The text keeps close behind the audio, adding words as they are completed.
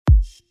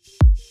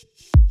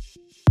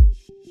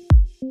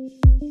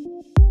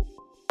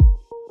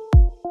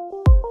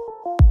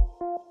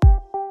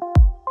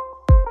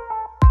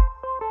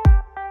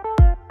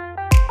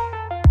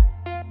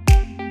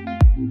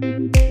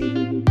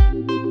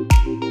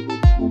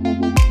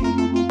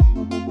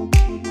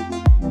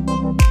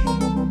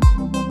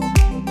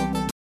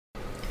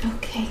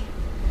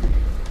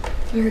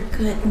you're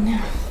good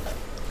now.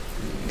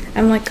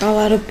 I'm like all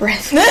out of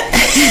breath.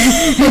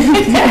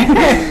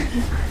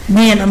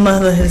 Being a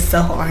mother is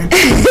so hard.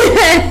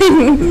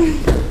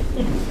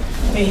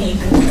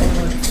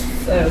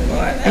 So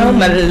hard. Oh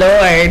my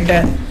Lord.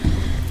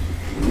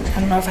 I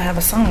don't know if I have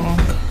a song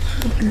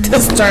to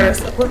start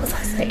us. What was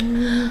I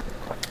saying?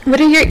 What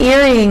are your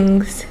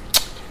earrings?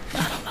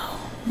 I don't know.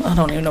 I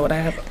don't even know what I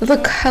have. They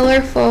look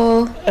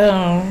colorful.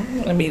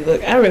 Let me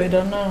look. I really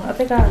don't know. I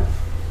think I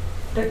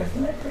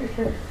seen that pretty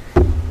sure.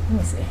 Let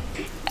me see.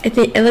 I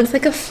think it looks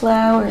like a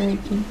flower.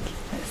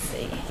 Let's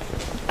see.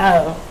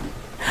 Oh,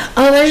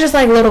 they're just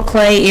like little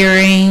clay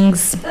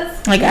earrings.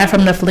 Like I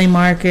from the flea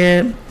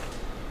market.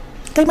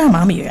 I think my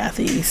mommy got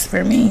these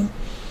for me.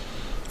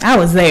 I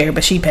was there,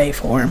 but she paid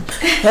for them.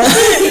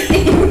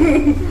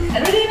 I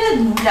don't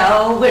even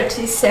know what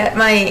to set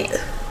my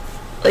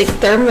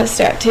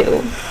thermostat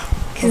to.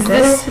 Because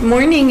this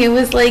morning it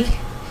was like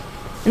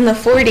in the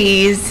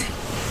 40s,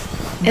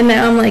 and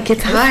now I'm like,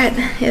 it's hot.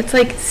 It's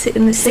like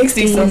in the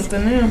 60s.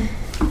 Something now.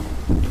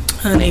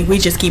 Honey, we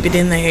just keep it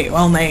in there,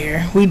 on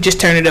there. We just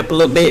turn it up a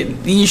little bit.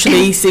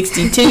 Usually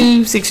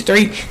 62,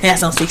 63.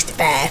 That's on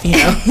 65, you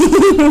know.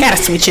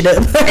 Gotta switch it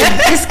up.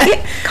 It just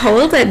get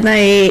cold at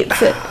night.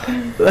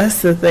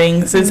 That's the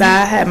thing. Since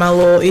I had my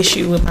little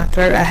issue with my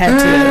throat, I had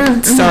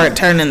to start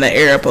turning the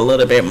air up a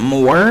little bit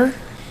more.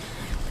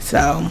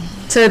 So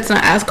it's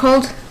not as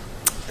cold?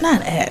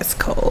 Not as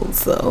cold,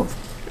 so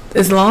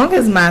as long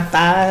as my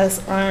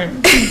thighs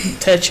aren't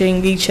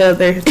touching each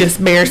other,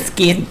 just bare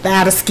skin,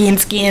 thigh to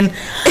skin,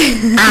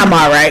 I'm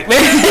alright.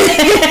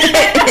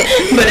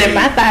 But if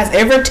my thighs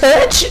ever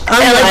touch,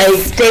 I'm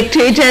like stick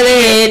to each other,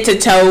 head to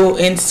toe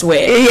in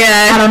sweat.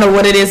 Yeah. I don't know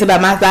what it is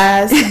about my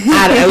thighs.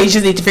 I don't know. We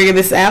just need to figure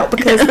this out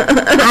because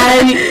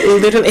I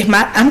literally,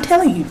 I'm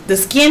telling you, the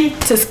skin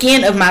to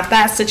skin of my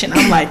thighs touching,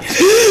 I'm like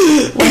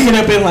waking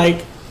up and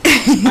like,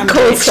 I'm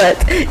cold sweat,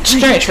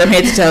 stretch from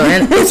head to toe,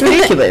 and it's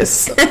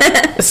ridiculous.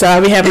 So I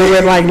be having to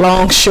wear like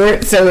long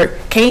shorts. So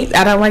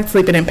I don't like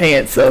sleeping in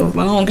pants. So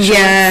long shorts.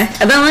 Yeah,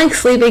 I don't like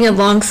sleeping in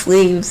long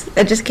sleeves.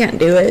 I just can't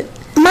do it.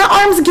 My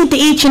arms get to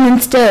itching and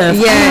stuff.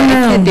 Yeah,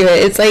 I can't do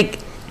it. It's like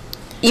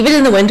even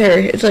in the winter,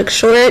 it's like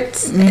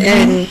shorts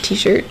and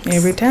t-shirts.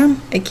 Every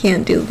time. I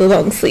can't do the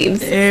long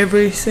sleeves.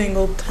 Every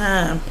single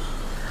time.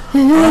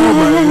 Oh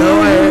my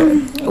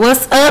Lord.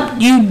 What's up,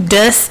 you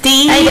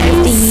Dusty? Hi,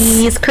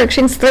 Dusty.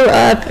 Crookshanks threw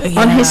up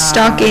on his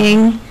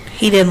stocking.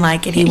 He didn't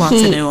like it. He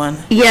wants a new one.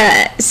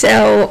 Yeah,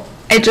 so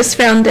I just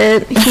found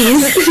it.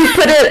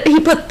 He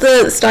put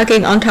the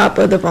stocking on top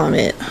of the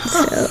vomit.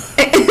 So.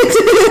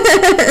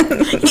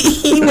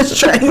 He was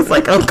trying. He's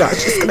like, oh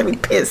gosh, he's gonna be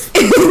pissed.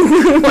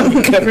 Let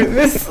me cover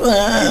this.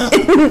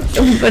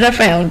 But I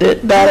found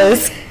it. That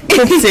is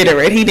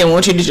considerate. He didn't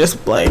want you to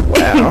just like,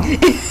 wow.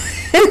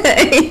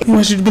 He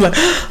wants you to be like.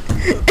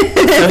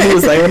 So he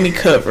was like, let me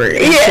cover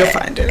it. Yeah. She'll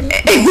find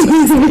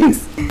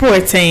it. Poor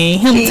Teen.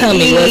 Him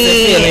tummy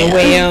wasn't feeling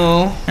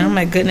well. Oh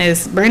my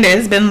goodness. Brenda,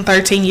 it's been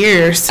 13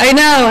 years. I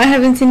know. I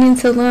haven't seen you in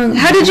so long.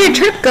 How did your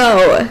trip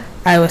go?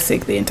 I was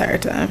sick the entire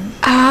time.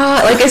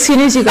 Like as soon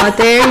as you got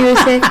there, you were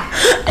sick?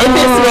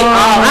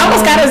 I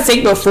was kind of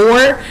sick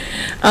before,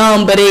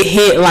 but it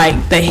hit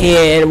like the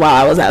head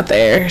while I was out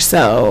there.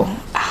 So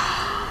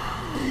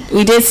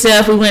we did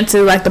stuff. We went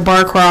to like the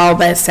bar crawl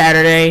that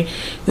Saturday.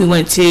 We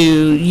went to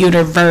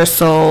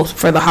Universal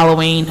for the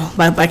Halloween,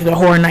 like the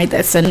horror night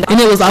that Sunday. And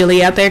it was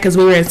chilly out there because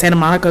we were in Santa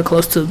Monica,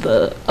 close to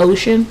the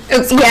ocean.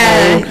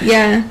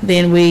 Yeah.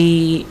 Then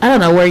I don't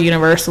know where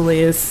Universal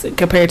is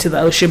compared to the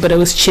ocean, but it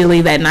was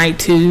chilly that night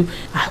too.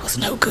 I was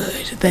no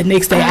good. The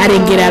next day, I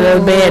didn't get out of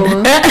the bed.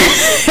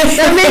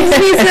 That makes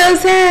me so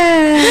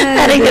sad.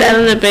 I didn't get out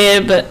of the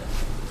bed, but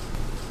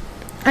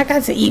I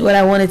got to eat what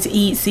I wanted to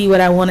eat, see what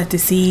I wanted to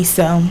see,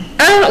 so.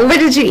 Oh, what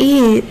did you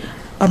eat?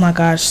 Oh my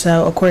gosh,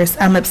 so of course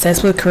I'm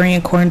obsessed with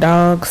Korean corn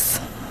dogs.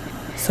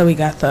 So we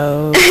got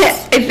those.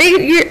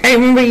 I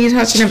remember you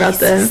talking about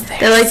them.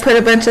 They like put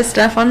a bunch of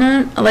stuff on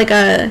them, like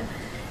a.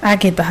 I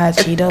get the hot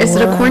Cheeto. Is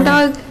it a corn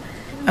dog?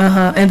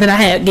 And then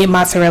I get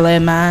mozzarella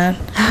in mine.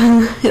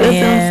 That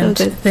and sounds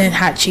so good. Then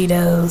hot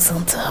Cheetos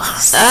on top.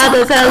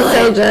 That sounds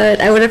so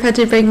good. I would have had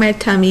to bring my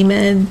tummy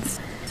meds.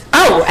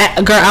 Oh,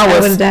 girl, I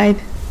would have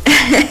died.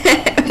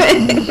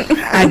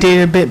 I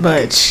did a bit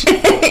much.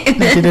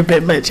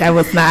 I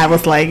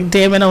was like,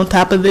 damn it, on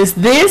top of this,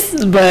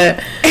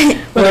 but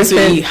once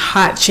we eat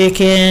hot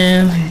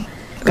chicken,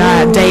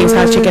 God, ooh. Dave's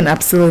hot chicken,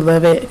 absolutely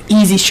love it.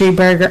 Easy Street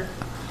Burger.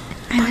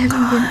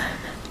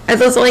 Are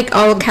those like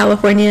all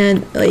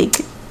California, like?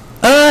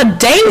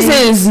 Dave's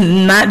is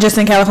not just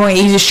in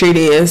California. Easy Street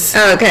is.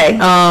 Oh, okay.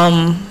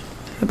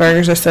 The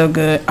burgers are so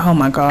good. Oh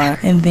my God.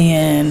 And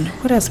then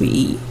what else we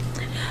eat?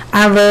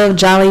 I love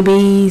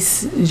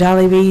Jollibee's.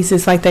 Jollibee's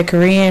is like that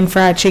Korean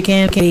fried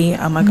chicken.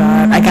 Oh my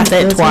God, I got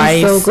that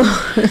twice. So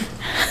good.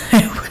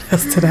 What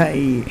else did I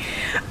eat?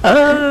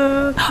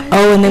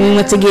 And then we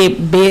went to get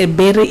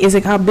birria. Is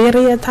it called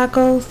birria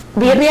tacos?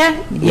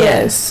 Birria?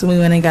 Yes, we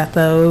went and got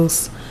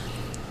those.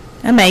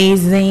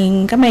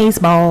 Amazing,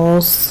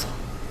 balls.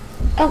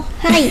 Oh,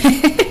 hi.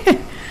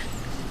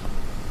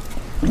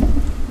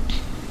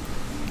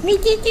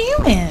 What you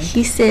doing?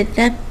 He said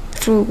that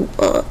threw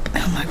up.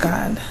 Oh my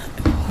god.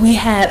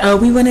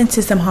 We went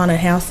into some haunted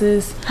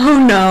houses. Oh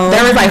no.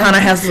 There was like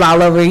haunted houses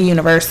all over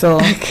Universal.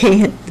 I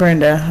can't.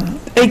 Brenda.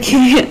 I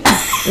can't.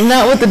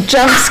 Not with the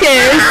jump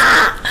scares.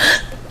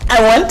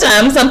 At one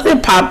time,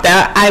 something popped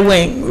out. I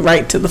went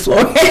right to the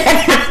floor.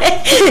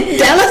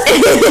 Dallas.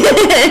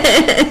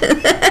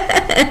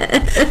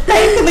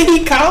 Thankfully,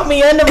 he caught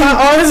me under my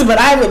arms, but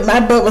my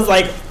butt was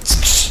like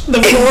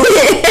the floor.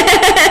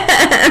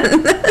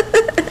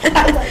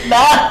 I was like,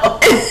 no.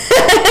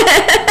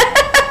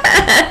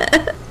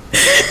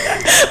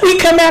 We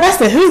come out. I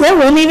said, "That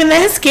wasn't even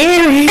that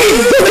scary."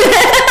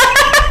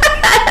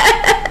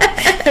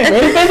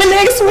 Ready for the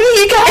next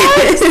week,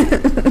 guys?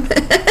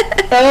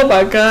 Oh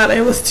my god,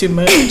 it was too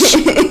much.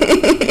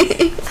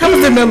 I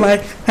was in there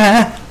like, I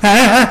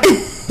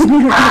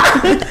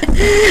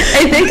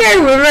think I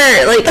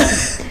remember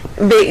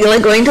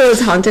like going to those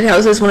haunted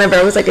houses whenever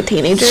I was like a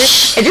teenager.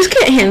 I just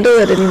can't handle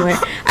it anymore.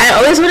 I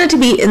always wanted to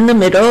be in the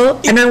middle,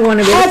 and I want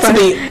to be the front.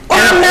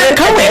 I'm not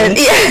going.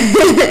 Yeah.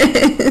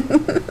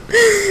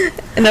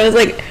 And I was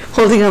like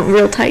holding on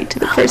real tight to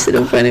the person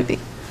in front of me.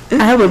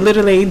 I would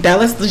literally,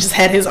 Dallas just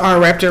had his arm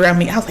wrapped around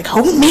me. I was like,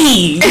 hold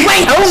me. You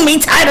ain't hold me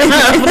tight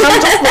enough. And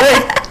I'm just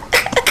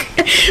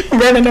like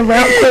running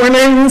around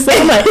corners and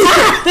stuff. Like,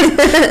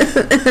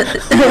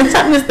 one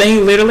time this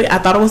thing literally, I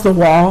thought it was the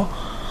wall,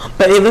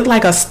 but it looked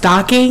like a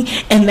stocking,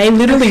 and they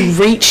literally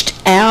reached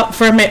out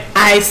from it.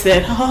 I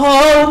said,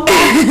 oh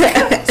my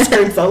god. It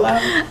screamed so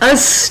loud. A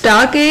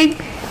stocking?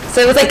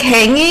 So it was like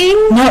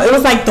hanging? No, it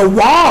was like the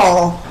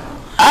wall.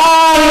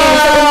 Oh,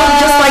 it looked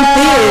just like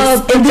this,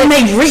 and then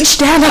they reached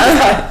down.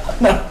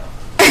 No,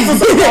 this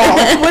is a wall.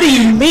 What do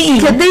you mean?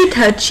 Could they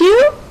touch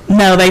you?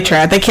 No, they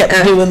tried. They kept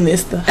doing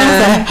this stuff. I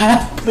was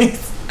like, please.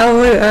 Oh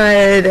my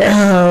god.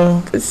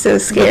 Oh, it's so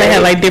scary. But they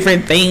had like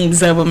different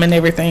themes of them and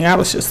everything. I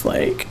was just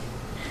like,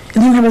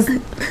 and then I was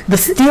the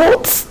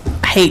stilts.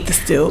 I hate the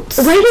stilts.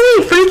 Why do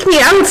they freak me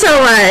out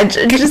so much?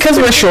 Because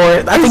we're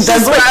short. I think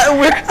that's why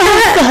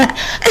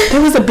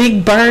there was a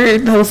big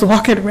bird that was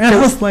walking around. I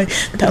was like,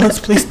 Dallas,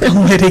 please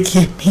don't let it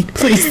get me.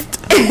 Please.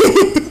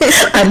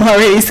 I'm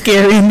already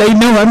scared, and they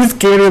know I'm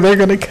scared, or they're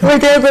gonna come. Were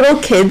there little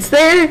kids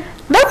there?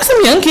 There were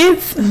some young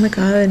kids. Oh my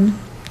god.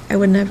 I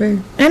would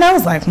never. And I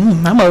was like,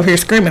 I'm over here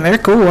screaming. They're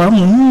cool.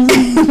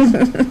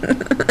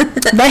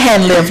 They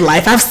hadn't lived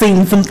life. I've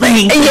seen some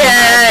things.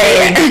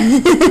 Yeah.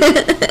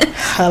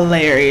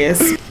 Hilarious.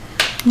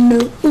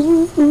 No.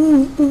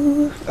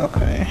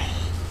 Okay.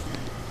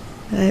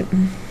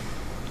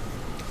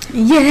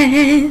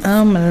 Yes.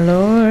 Oh my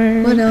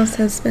lord. What else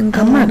has been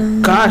going on? Oh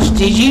my gosh.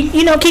 Did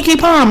you know Keke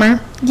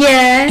Palmer?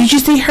 Yeah. Did you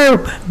see her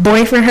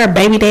boyfriend, her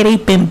baby daddy,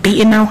 been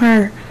beating on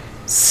her?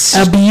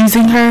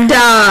 Abusing her?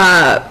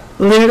 Stop.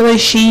 Literally,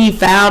 she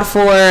filed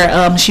for,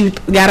 she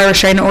got a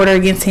restraining order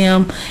against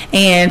him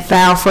and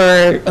filed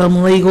for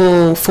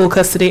legal full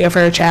custody of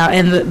her child.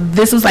 And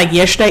this was like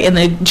yesterday, and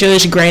the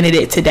judge granted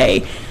it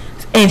today.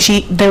 And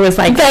there was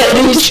like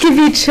footage give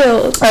you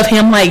chills of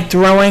him like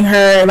throwing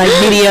her, like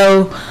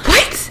video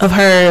of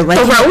her like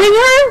throwing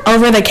her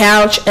over the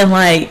couch and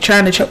like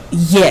trying to choke.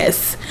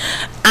 Yes,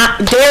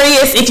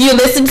 Darius, if you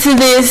listen to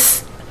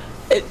this,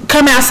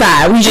 come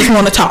outside. We just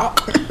want to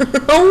talk.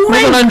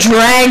 We're gonna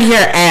drag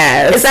your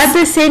ass. Is that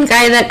the same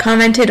guy that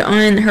commented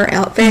on her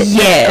outfit?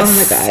 Yes. Oh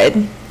my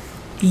god.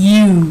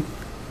 You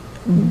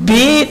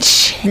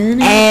bitch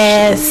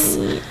ass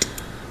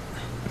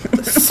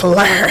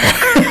slur.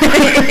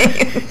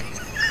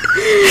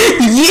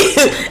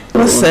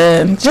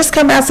 Listen, just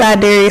come outside,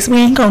 Darius. We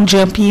ain't gonna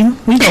jump you.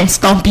 We gonna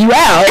stomp you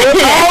out.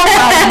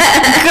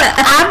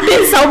 I've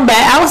been so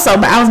bad. I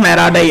was mad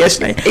all day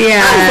yesterday.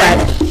 Yeah. I was like,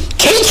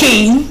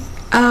 Keke.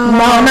 Oh,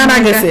 no, not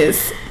I guess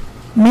it's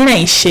men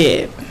ain't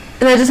shit.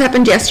 That just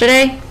happened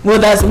yesterday? Well,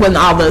 that's when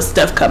all the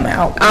stuff come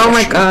out. Oh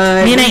my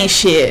god. Men ain't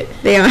shit.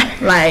 They are.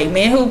 Like,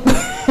 man, who?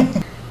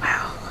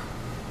 Wow.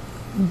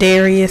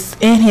 Darius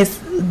and his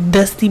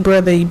dusty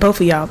brother, both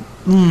of y'all.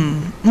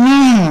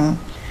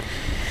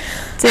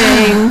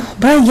 Dang.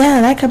 But yeah,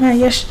 that came out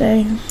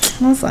yesterday.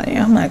 I was like,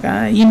 oh my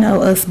god,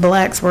 us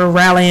blacks were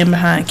rallying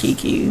behind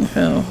Keke.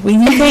 So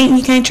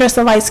you can't trust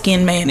a light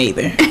skinned man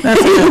either.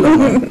 That's another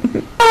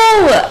one.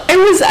 Oh,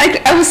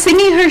 I was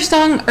singing her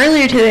song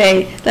earlier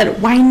today. That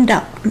wind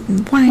up.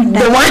 The one.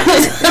 Yeah.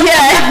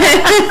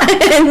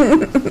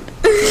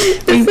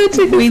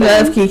 we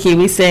love Keke.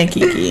 We sang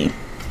Keke.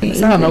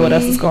 So I don't know what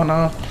else is going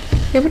on.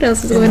 Yeah, what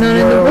else is going on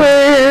in the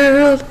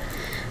world?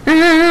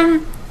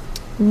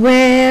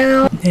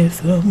 Well, it's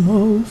the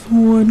most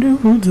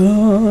wonderful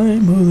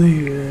time of the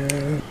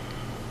year.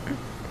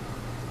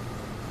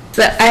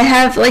 So I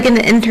have like an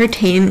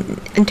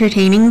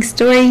entertaining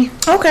story.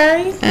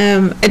 Okay.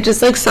 I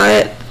just like saw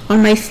it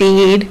on my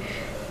feed,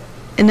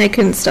 and I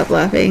couldn't stop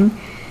laughing.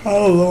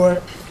 Oh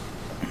Lord.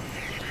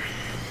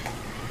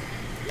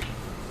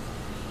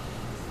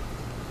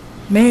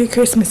 Merry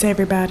Christmas,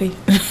 everybody.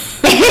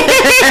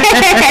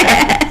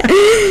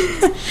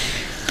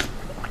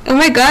 Oh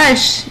my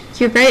gosh,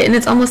 you're right, and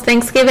it's almost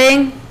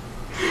Thanksgiving.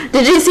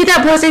 Did you see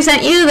that post I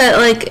sent you that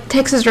like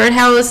Texas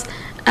Roadhouse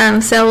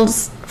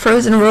sells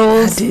frozen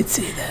rolls. I did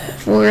see that.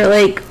 For,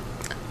 like,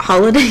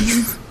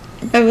 holidays.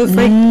 I was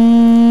like,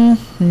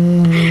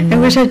 I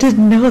wish I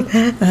didn't know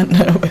that. I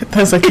know.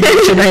 That's like,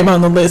 what's your name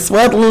on the list?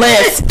 What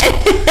list?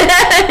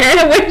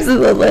 Where's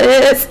the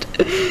list?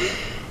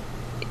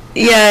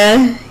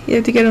 Yeah, you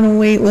have to get on a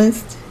wait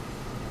list.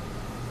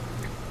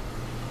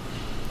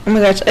 Oh my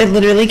gosh, I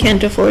literally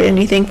can't afford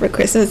anything for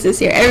Christmas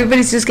this year.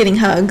 Everybody's just getting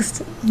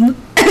hugs.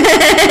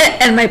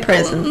 And my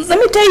presents. Let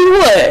me tell you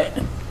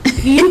what.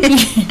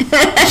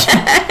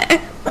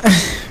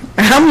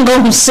 I'm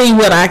going to see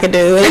what I can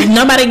do. If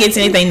nobody gets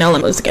anything,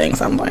 Nolan was getting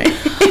something.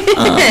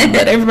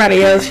 But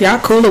everybody else, y'all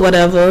cool or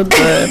whatever.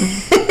 But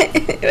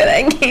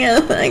I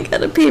can't. I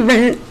gotta pay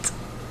rent.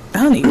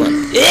 I don't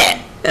even.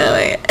 Yeah. Oh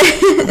my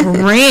God.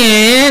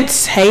 Rent.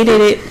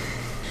 Hated it.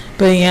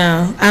 But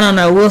yeah, I don't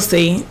know. We'll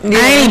see. Yeah.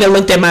 I ain't even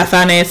looked at my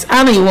finance.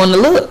 I don't even want to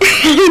look.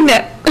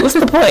 No. What's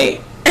the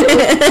point? To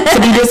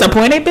be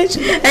disappointed, bitch?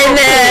 I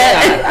know.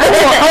 I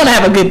want to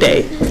have a good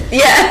day.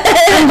 Yeah.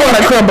 I'm going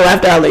to crumble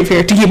after I leave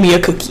here to give me a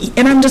cookie.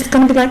 And I'm just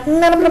going to be like,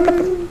 no,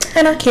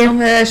 I don't care. Oh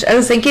my gosh. I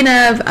was thinking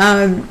of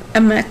a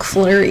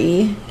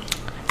McFlurry.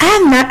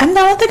 I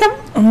don't think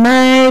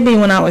maybe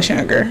when I was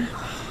younger.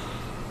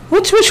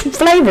 Which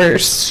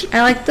flavors?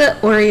 I like the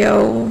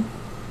Oreo.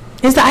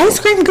 Is the ice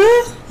cream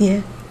good?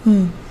 Yeah.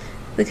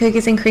 The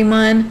cookies and cream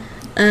one.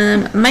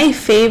 My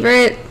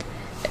favorite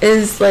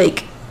is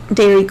like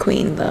Dairy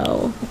Queen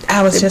though.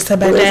 I was just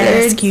about to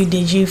ask you,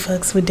 did you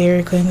fucks with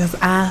Dairy Queen? Because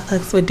I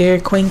fucks with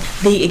Dairy Queen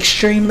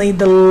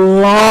the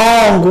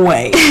long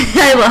way.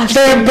 I love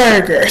their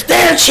burgers,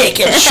 their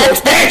chicken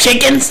strips, their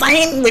chicken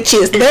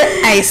sandwiches,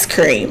 their ice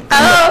cream.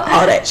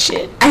 All that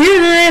shit. I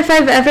don't know if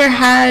I've ever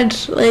had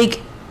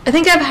I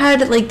think I've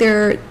had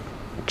their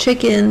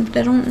chicken, but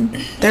I don't.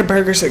 Their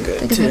burgers are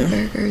good too.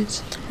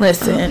 Burgers.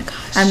 Listen,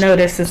 I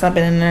noticed since I've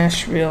been in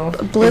Nashville,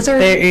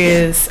 Blizzard. There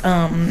is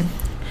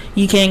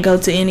you can't go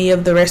to any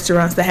of the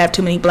restaurants that have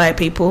too many black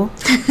people.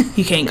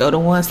 You can't go to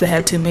ones that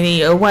have too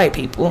many white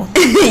people.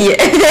 Yeah.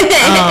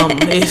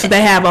 If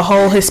they have a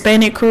whole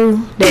Hispanic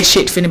crew, that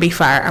shit finna be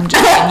fire. I'm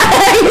just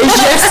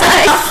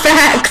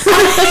facts.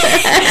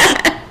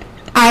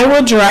 I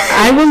will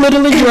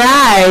literally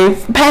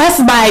drive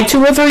past by 2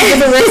 or 3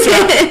 different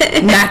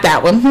restaurants. Not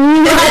that one.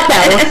 Not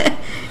that one.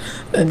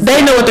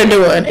 They know what they're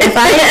doing. If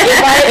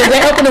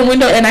they open a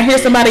window and I hear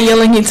somebody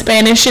yelling in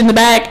Spanish in the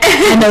back,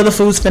 I know the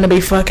food's gonna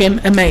be fucking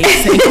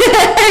amazing.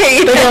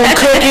 They're gonna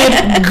cook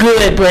it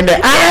good, Brenda.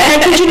 I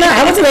kid you not.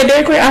 I went to that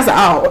Dairy Queen. I said,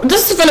 "Oh,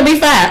 this is gonna be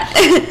fine."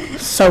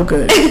 So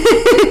good.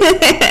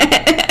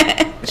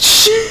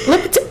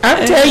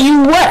 I'll tell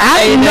you what.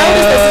 I've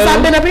noticed that since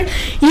I've been up here.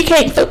 You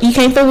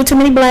can't fool with too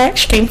many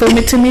blacks. You can't fool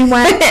with too many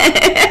white.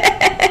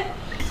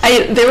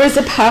 There was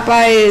a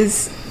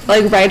Popeyes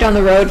right down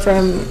the road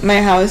from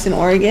my house in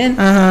Oregon,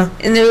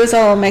 and there was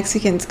all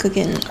Mexicans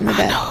cooking in the back.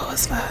 I know, it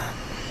was fun.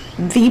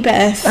 The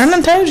best. I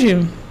done told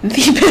you.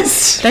 The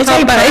best. They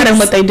take pride in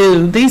what they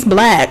do. These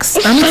blacks.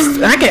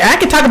 I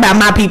can talk about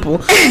my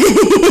people.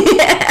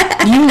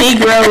 Yeah. You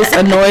Negroes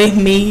annoy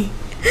me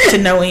to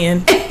no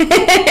end.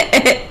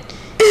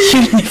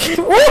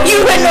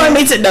 You annoy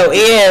me to no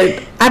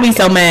end. I be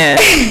so mad.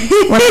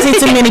 When I see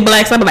too many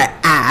blacks, I be like,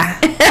 ah.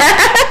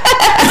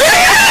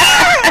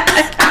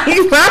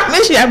 I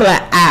promise you, I be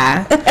like,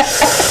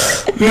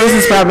 this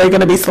is probably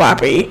going to be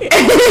sloppy.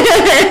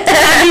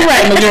 I'll be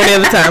right majority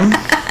of the time.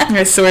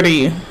 I swear to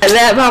you.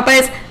 That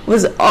Popeyes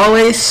was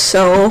always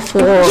so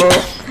full.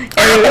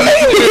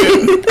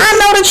 I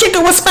know the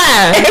chicken was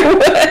fine. It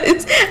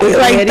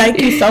was. Thank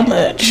you so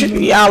much.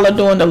 Y'all are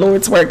doing the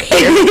Lord's work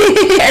here.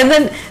 And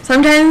then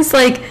sometimes,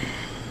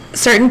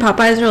 certain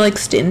Popeyes are,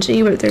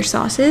 stingy with their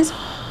sauces.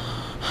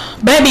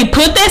 Baby,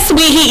 put that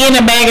sweet heat in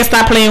a bag and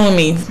stop playing with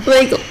me.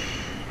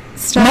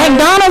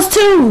 McDonald's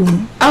too.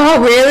 Oh,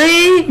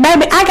 really?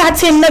 Baby, I got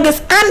 10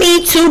 nuggets. I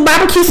need 2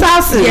 barbecue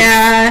sauces.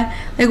 Yeah.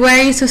 Why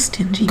are you so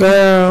stingy?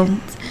 Girl.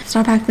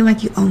 Stop acting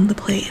like you own the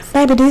place.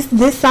 Baby,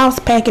 this sauce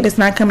packet is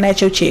not coming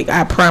at your chick.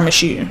 I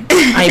promise you.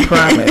 I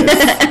promise.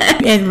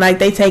 And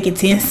they take it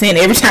 10 cents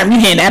every time you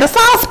hand out a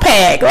sauce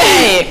pack.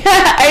 Right?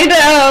 I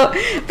know.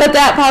 But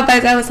that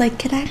Popeyes, I was like,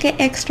 can I get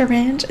extra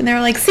ranch? And they were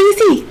like,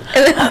 see.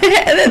 Girl,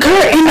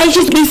 and they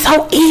just be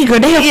so eager.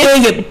 They'll fill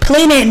you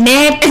plenty of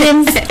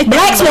napkins.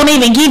 Blacks won't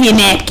even give you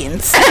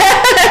napkins.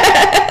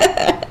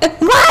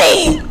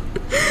 Right?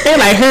 They're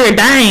like, her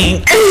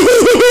dying.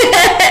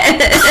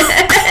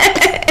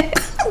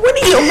 What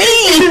do you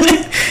mean?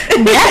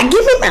 Yeah,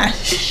 give me my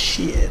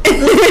shit.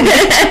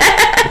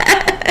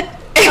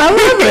 I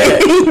love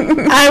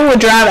it. I would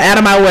drive out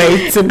of my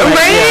way to buy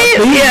it.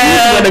 This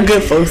is where the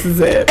good folks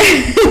is at.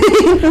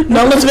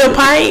 Nolensville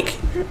Pike.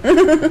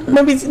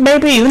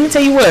 Maybe, let me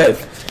tell you what.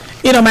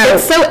 It don't matter.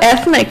 It's so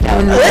ethnic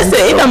down there. Listen,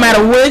 it don't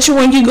matter which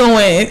one you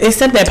going,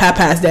 except that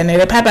Popeyes down there.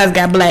 That Popeyes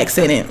got blacks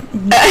in it.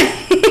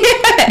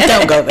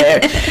 Don't go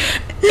there.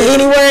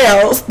 Anywhere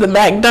else, the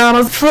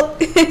McDonald's,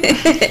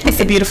 it's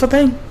a beautiful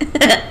thing.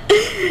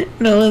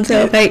 Nolan's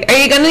Turnpike. Are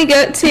you gonna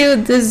go to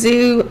the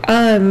zoo?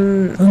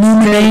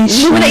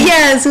 Illumination.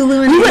 Yeah, zoo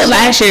Illumination. We went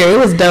last year. It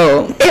was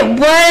dope. It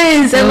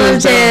was. I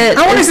loved it.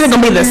 I wonder if it's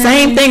gonna be the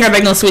same thing, or are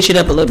they gonna switch it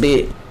up a little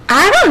bit?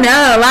 I don't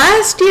know.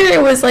 Last year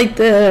it was like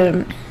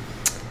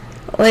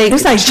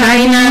it's like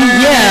China.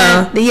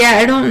 Yeah.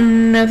 I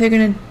don't know if they're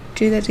gonna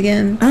do that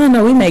again. I don't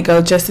know. We may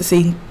go just to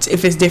see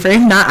if it's different.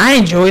 If not, I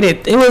enjoyed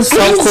it. It was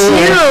so cool.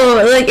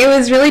 Too. Like, it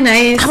was really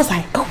nice. I was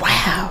like, oh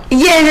wow.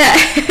 Yeah.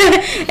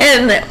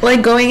 And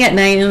like going at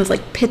night, it was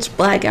like pitch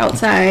black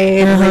outside.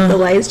 And like the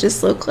lights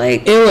just look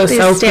like it was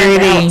so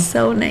pretty, out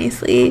so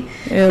nicely.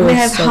 It was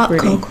have so hot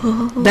pretty.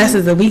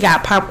 cocoa. We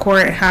got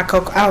popcorn and hot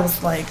cocoa. I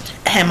was like,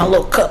 I had my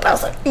little cup. I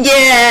was like,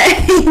 yeah.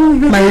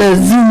 My little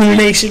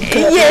Zoom-nation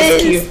cup.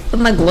 Yes. Cute.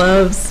 My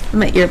gloves,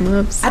 my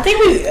earmuffs. I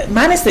think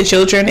minus the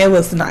children, it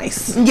was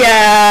nice.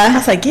 Yeah. I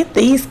was like, get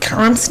these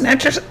crumb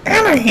snatchers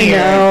out of here.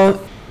 No.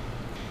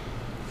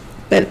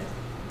 But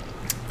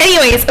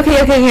anyways,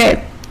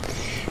 okay.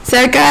 So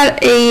I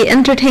got a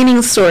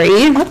entertaining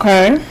story.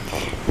 Okay.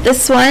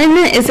 This one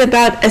is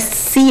about a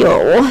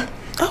seal.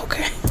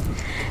 Okay.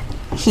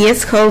 He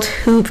is called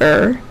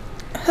Hoover.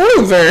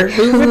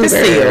 Hoover the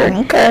seal.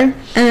 Okay.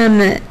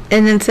 And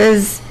it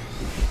says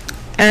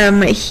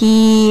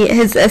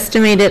his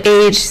estimated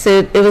age, so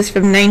it was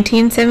from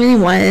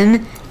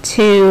 1971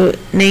 to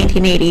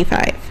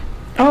 1985.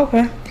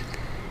 Okay.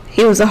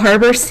 He was a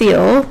harbor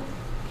seal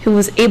who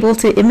was able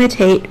to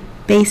imitate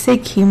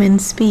basic human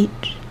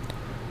speech.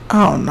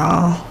 Oh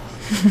no.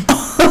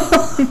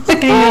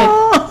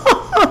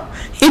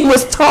 He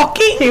was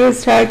talking? He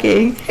was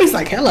talking. He's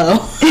like, hello.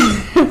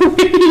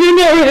 You're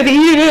not ready.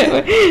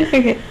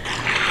 Okay.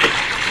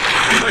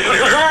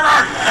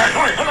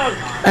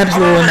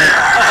 Absolutely not.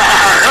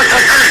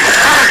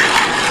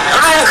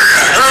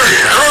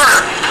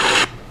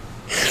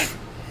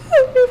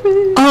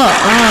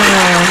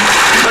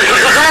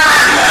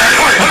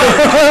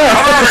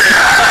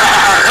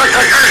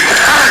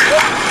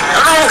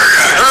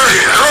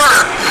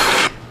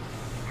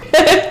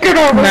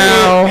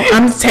 No,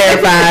 I'm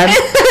terrified.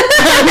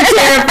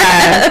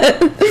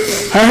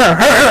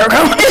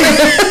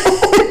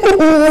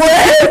 What?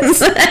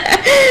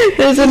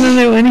 There's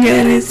another one here.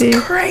 Let me see.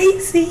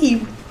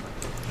 Crazy.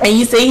 And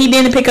you say he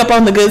didn't pick up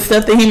on the good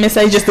stuff that he missed,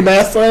 just the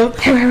bad stuff.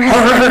 Come over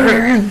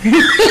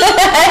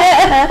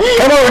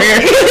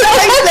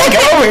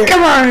here.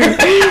 Come on.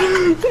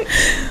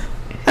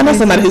 I know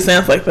somebody who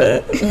sounds like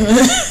that.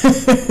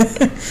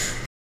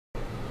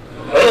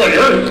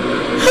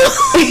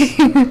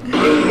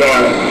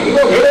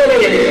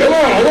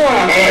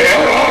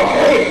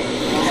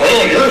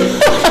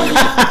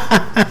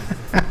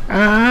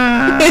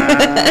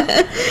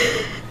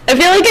 I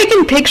feel like I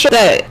can picture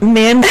that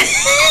man.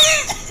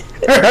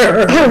 He's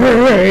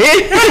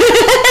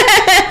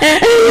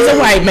a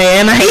white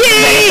man.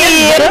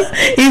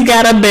 He's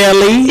got a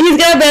belly. He's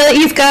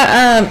got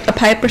a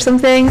pipe or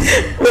something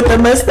with a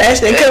mustache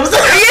that comes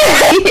up.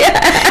 Yeah.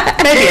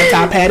 Maybe a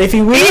top hat if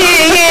you will.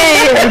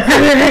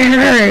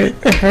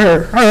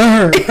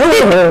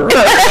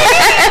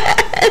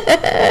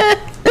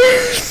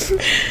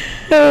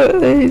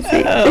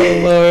 Oh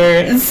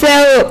Lord.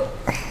 So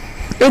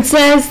it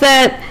says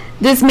that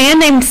this man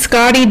named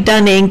Scotty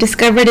Dunning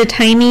discovered a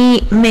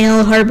tiny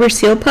male harbor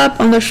seal pup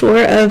on the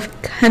shore of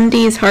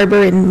Cundy's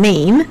Harbor in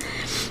Maine.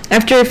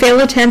 After a failed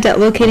attempt at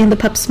locating the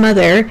pup's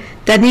mother,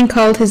 Dunning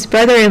called his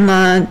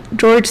brother-in-law,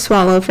 George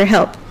Swallow, for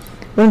help.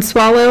 When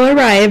Swallow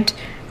arrived,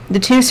 the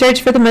two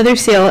searched for the mother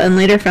seal and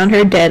later found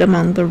her dead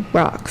among the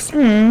rocks.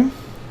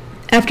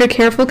 After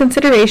careful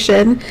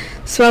consideration,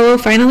 Swallow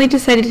finally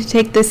decided to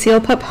take the seal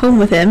pup home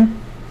with him.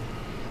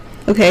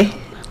 Okay.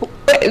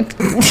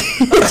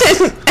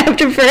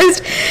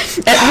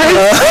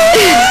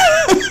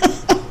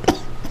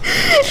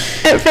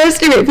 At first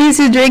he refused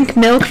to drink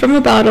milk from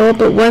a bottle,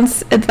 but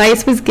once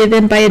advice was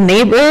given by a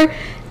neighbor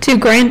to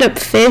grind up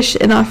fish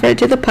and offer it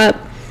to the pup,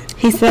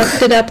 he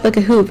sucked it up like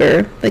a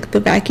Hoover, like the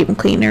vacuum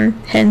cleaner,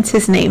 hence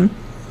his name.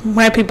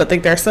 White people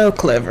think they're so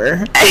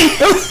clever.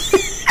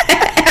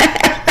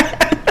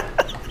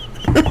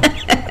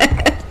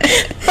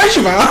 First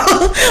of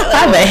all,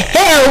 why the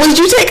hell would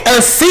you take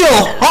a seal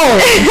home?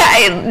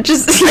 I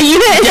just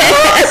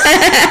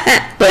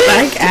but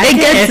like it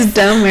gets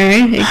dumber.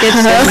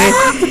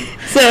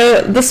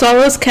 So the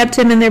swallows kept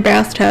him in their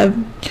bathtub,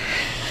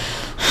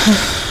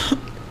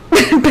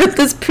 but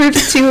this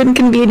proved too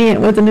inconvenient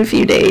within a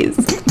few days.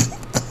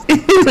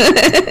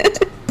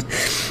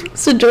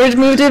 So George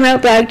moved him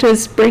out back to a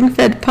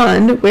spring-fed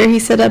pond where he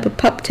set up a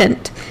pup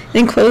tent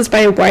enclosed by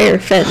a wire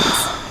fence.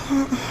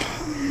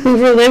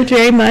 Hoover lived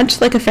very much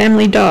like a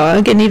family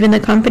dog and even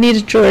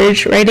accompanied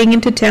George riding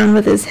into town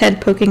with his head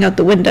poking out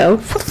the window.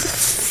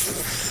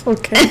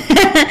 Okay.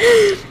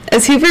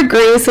 As Hoover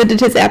grew, so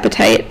did his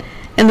appetite,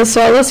 and the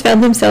swallows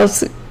found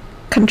themselves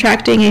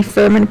contracting a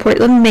firm in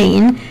Portland,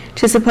 Maine,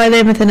 to supply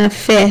them with enough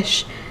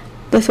fish.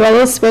 The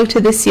swallows spoke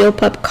to the seal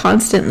pup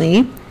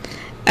constantly.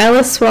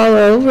 Alice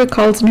Swallow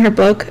recalls in her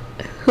book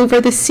Hoover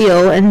the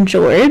Seal and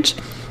George.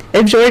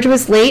 If George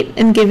was late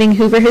in giving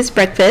Hoover his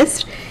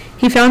breakfast,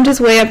 he found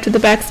his way up to the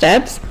back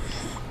steps.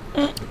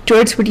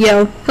 George would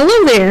yell,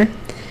 "Hello there!"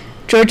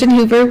 George and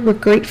Hoover were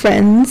great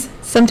friends.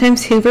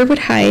 Sometimes Hoover would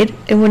hide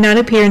and would not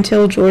appear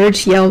until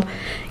George yelled,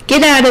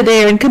 "Get out of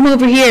there and come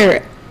over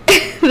here!"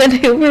 Then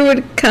Hoover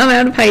would come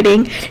out of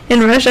hiding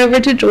and rush over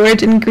to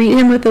George and greet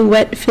him with a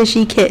wet,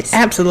 fishy kiss.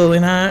 Absolutely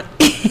not.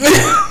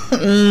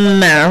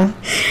 No.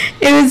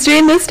 It was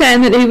during this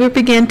time that Hoover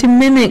began to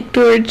mimic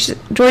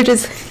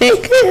George's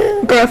thick,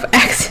 gruff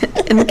accent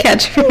and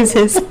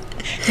catchphrases.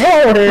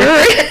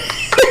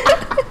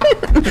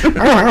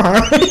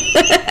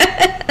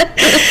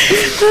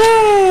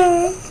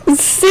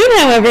 Soon,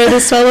 however, the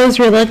Swallows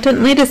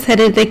reluctantly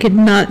decided they could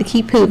not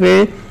keep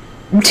Hoover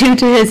due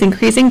to his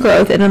increasing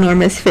growth and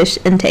enormous fish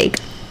intake.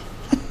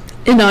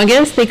 In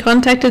August, they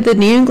contacted the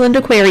New England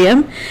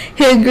Aquarium,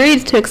 who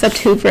agreed to accept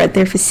Hoover at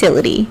their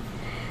facility.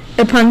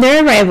 Upon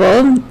their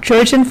arrival,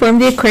 George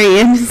informed the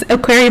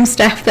aquarium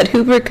staff that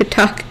Hoover could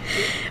talk,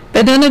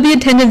 but none of the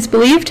attendants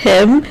believed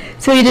him,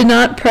 so he did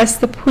not press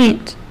the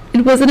point.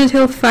 It wasn't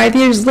until 5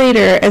 years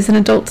later, as an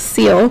adult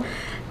seal,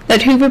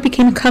 that Hoover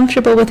became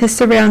comfortable with his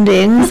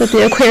surroundings at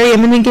the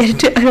aquarium and began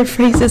to utter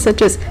phrases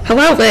such as,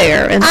 "Hello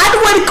there," and I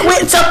would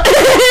quit. So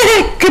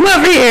 "Come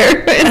over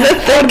here." I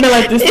would be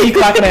like this, you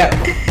clock it out.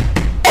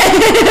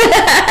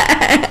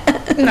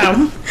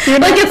 No.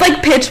 Like it's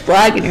like pitch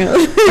black and you're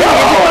like,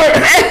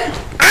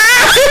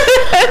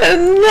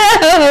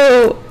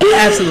 no.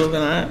 Absolutely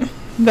not.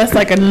 That's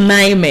like a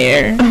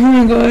nightmare. Oh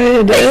my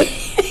god.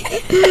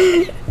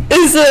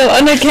 So,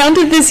 on account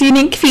of this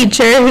unique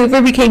feature, Hoover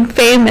became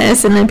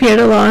famous and appeared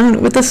along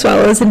with the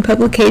Swallows in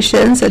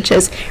publications such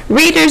as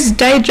Reader's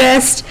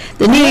Digest,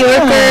 The New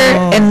Yorker,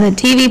 and the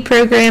TV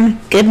program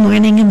Good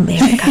Morning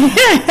America.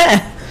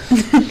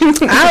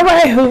 All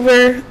right,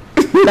 Hoover.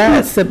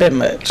 That's a bit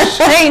much.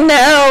 I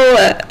know.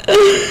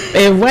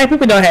 And white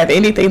people don't have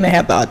anything, they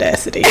have the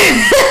audacity.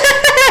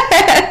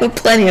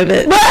 Plenty of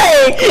it.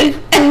 Right.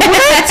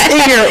 What?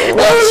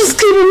 Just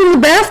keep him in the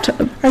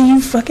bathtub. Are you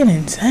fucking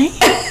insane?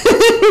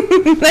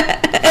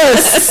 A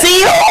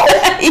seal?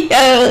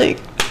 Yeah, like,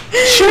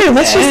 sure,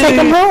 let's just take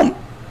him home.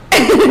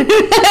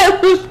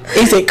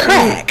 Is it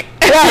crack?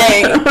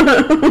 Right.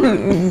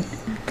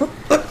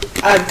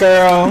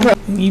 Girl,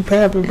 you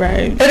probably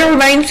right. It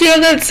reminds you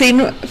of that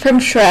scene from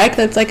Shrek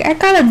that's like, I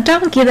got a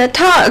donkey that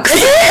talks.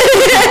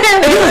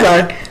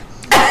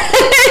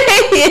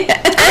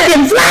 I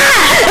can fly.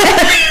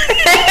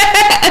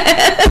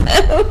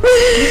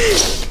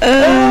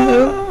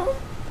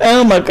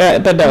 Oh my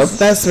god, but no,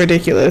 that's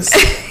ridiculous.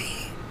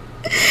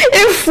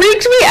 It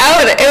freaked me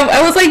out.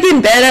 I was like in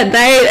bed at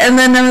night, and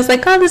then I was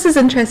like, "Oh, this is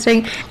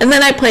interesting." And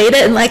then I played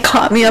it, and like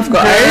caught me off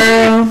guard.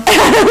 I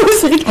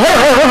was like,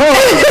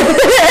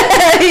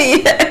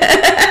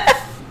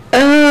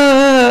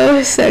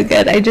 "Oh, so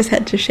good!" I just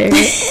had to share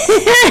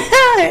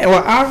it.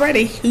 Well,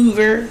 already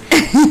Hoover.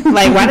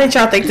 Like, why didn't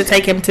y'all think to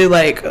take him to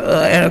like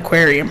an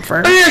aquarium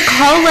first? Or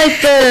call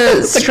like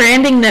the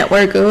Stranding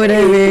Network or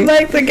whatever,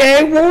 like the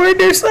game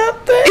ward or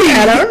something.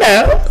 I don't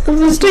know.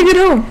 Let's take it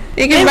home.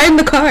 You can ride in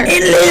the car.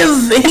 It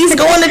lives. He's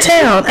going to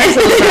town.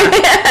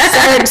 Absolutely.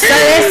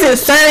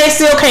 Sir, they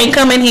still can't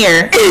come in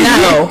here.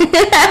 No.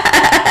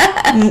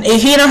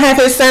 If he don't have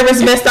his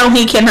service vest on,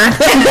 he cannot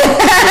come.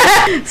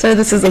 So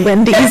this is a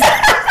Wendy's.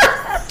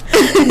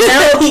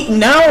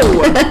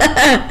 No.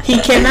 He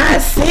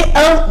cannot sit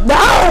up.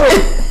 No.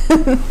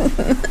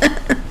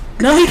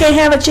 No, he can't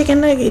have a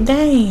chicken nugget.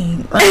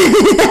 Dang.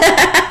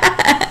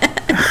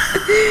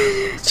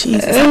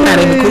 Jesus, I'm not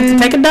even quick to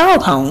take a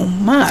dog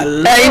home. My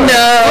Lord. I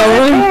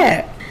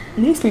know.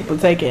 These people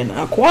taking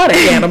aquatic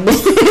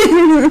animals.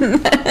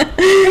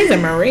 These are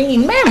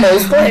marine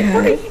mammals. Like,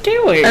 what are you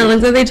doing? I love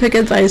that they took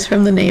advice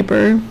from the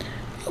neighbor.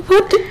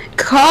 What?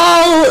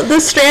 Call the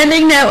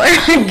Stranding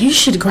Network. You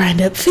should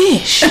grind up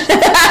fish. They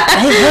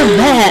love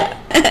that.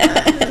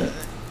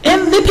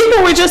 And the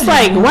people were just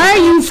like, "Why are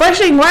you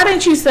frustrating? Why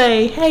didn't you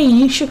say, hey,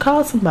 you should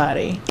call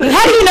somebody?"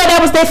 How do you know that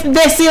was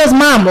that seal's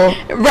mama?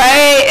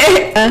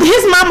 Right.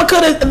 His mama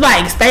could have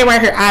like, "Stay right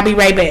here. I'll be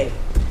right back."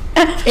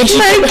 And she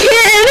my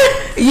kid.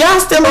 Y'all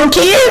still on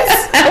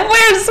kids?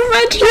 Where's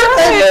my child?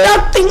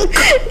 Nothing.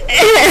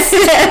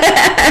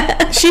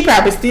 She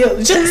probably still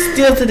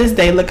to this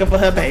day looking for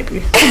her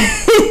baby.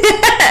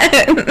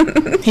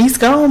 He's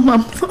gone,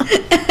 Mama.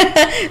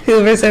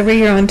 Hoover's over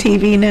here on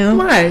TV now.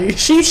 Right.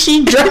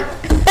 She dropped.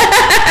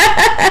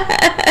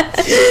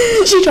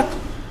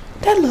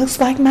 That looks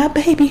like my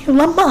baby,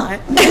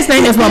 Lamont. His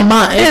name is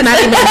Lamont. It's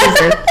not even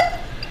Hoover.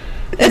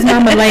 His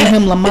mama named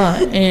him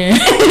Lamont. And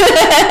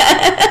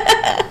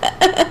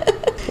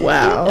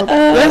wow.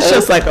 That's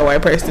just like a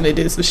white person to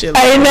do some shit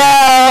like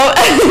that.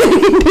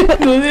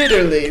 I know.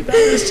 Literally. That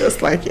is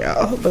just like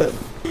y'all. But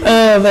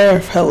they're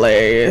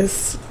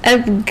hilarious.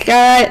 I've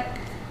got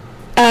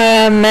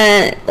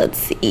let's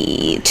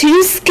see,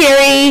 2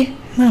 scary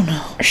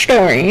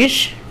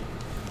stories.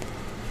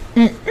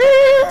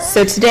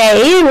 So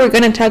today we're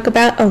going to talk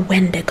about a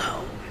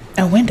Wendigo.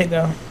 A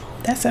Wendigo?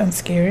 That sounds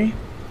scary.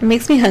 It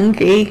makes me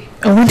hungry.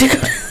 A Wendigo?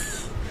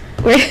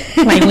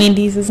 Like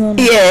Wendy's or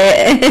something?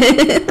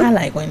 Yeah. I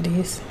like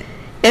Wendy's.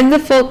 In the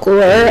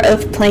folklore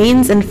of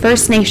Plains and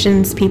First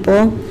Nations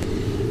people,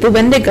 the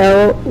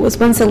Wendigo was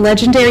once a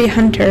legendary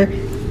hunter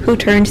who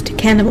turned to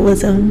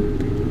cannibalism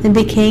and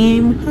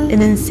became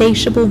an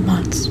insatiable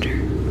monster.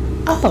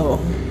 Oh.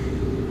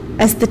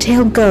 As the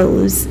tale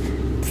goes,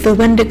 the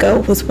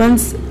Wendigo was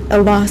once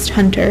a lost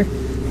hunter.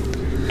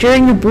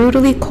 During a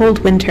brutally cold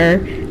winter,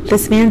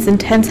 this man's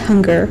intense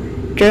hunger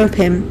drove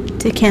him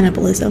to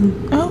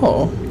cannibalism.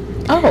 Oh.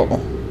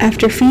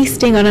 After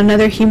feasting on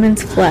another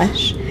human's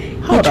flesh,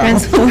 he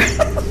transformed.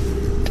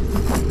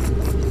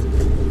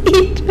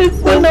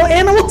 No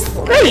animals.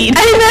 Great.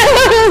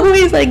 I know.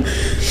 He's like,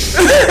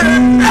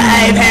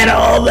 I've had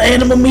all the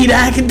animal meat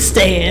I can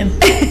stand.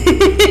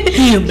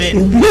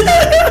 Human. What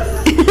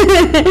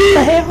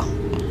the hell?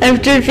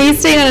 After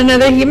feasting on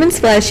another human's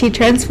flesh, he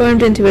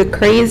transformed into a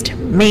crazed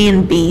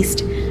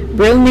man-beast,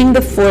 roaming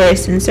the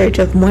forest in search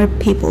of more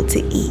people to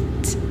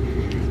eat.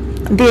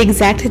 The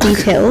exact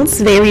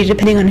details vary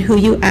depending on who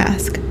you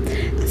ask.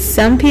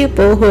 Some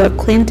people who have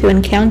claimed to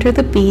encounter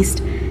the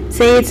beast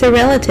say it's a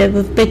relative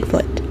of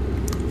Bigfoot,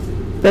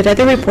 but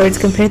other reports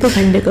compare the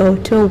Wendigo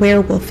to a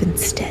werewolf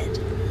instead.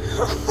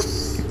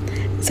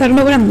 So I don't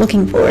know what I'm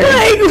looking for.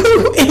 Like,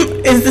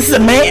 is this a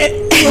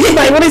man?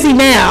 Like, what is he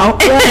now?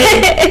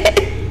 Like,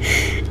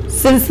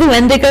 since the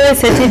Wendigo is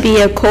said to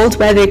be a cold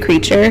weather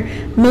creature,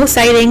 most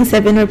sightings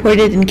have been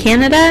reported in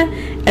Canada,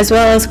 as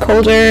well as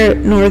colder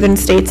northern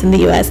states in the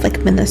U.S., like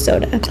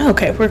Minnesota.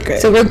 Okay, we're good.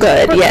 So we're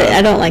good. We're good.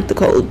 I don't like the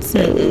cold.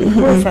 So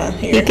we're fine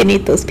here. You can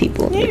eat those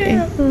people.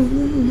 Yeah.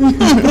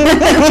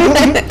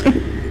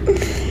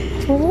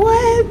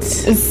 What?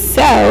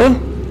 So,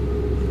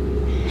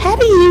 how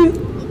do you...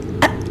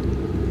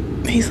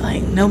 He's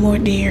like, no more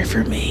deer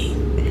for me.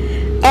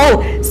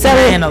 Oh, so...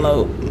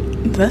 Antelope.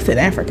 That's in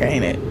Africa,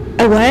 ain't it?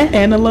 A what?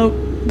 Antelope.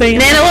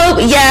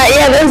 Antelope?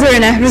 Yeah, those are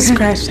in Africa.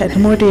 Scratch that. No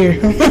more deer.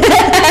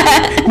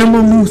 No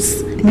more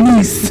moose.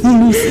 Mooses.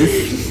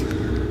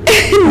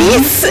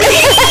 Meese?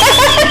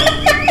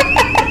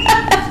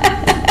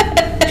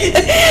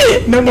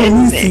 No more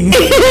mooses.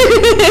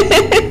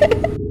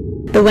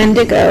 The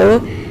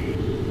Wendigo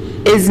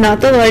is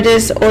not the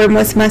largest or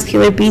most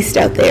muscular beast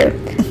out there,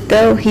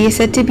 though he is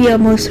said to be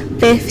almost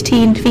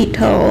 15 feet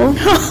tall.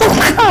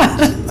 Oh,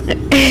 God.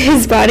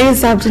 His body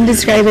is often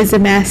described as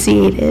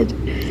emaciated,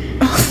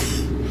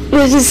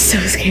 which is so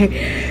scary.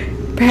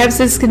 Perhaps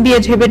this can be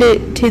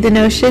attributed to the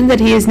notion that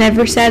he is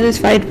never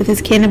satisfied with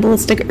his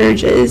cannibalistic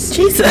urges.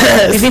 Jesus.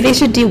 Maybe they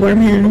should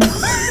deworm him.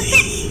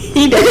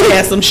 He definitely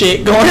has some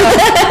shit going on.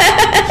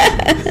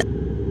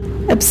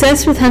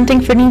 Obsessed with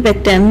hunting for new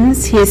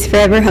victims, he is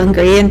forever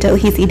hungry until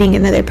he's eating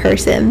another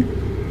person.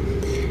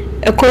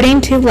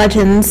 According to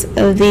legends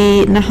of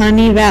the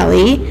Nahanni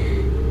Valley,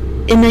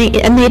 a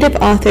native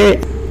author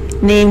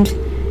named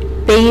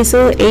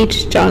Basil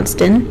H.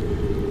 Johnston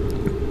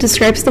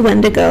describes the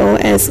Wendigo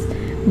as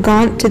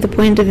gaunt to the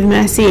point of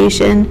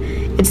emaciation,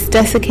 its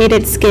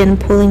desiccated skin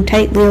pulling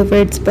tightly over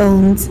its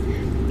bones,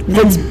 with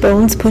its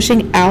bones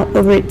pushing out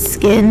over its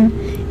skin,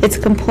 its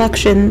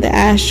complexion the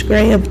ash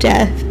gray of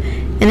death,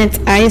 and its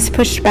eyes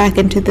pushed back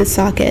into the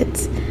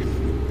sockets.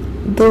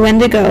 The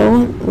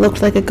Wendigo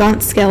looked like a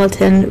gaunt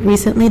skeleton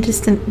recently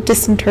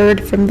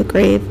disinterred from the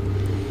grave.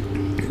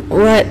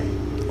 What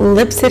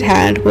lips it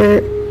had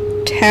were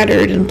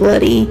tattered and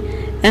bloody,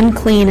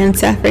 unclean and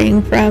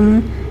suffering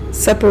from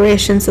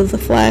separations of the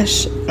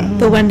flesh.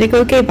 The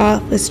Wendigo gave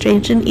off a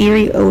strange and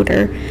eerie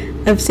odor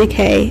of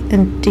decay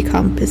and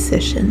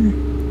decomposition.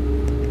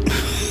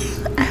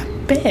 I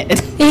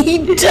bet he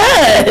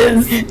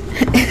does.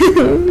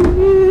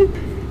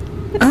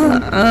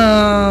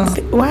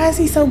 Why is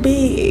he so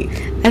big?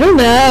 I don't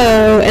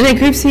know. And it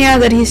creeps me out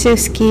that he's so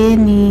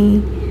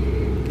skinny.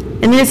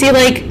 And is he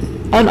like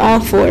on all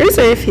fours,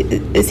 or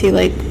is he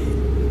like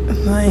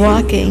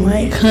walking?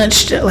 Like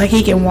hunched, like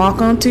he can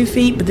walk on 2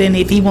 feet, but then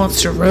if he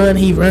wants to run,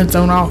 he runs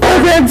on all fours.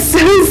 Oh, that's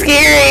so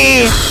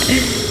scary.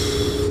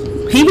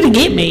 He would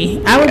get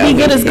me. I would be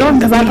good as going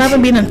because I'd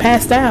probably be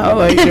passed out.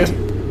 Like just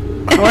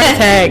heart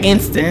attack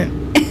instant.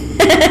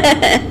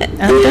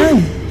 I'm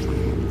done.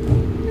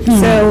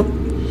 So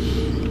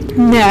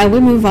now we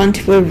move on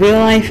to a real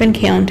life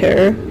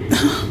encounter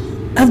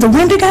of the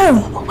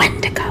Wendigo.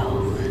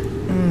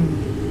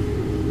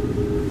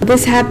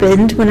 This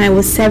happened when I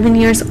was 7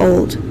 years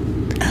old.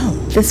 Oh.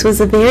 This was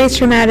a very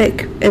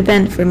traumatic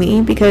event for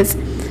me because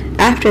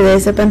after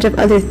this, a bunch of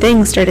other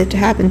things started to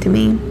happen to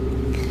me.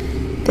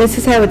 This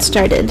is how it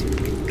started.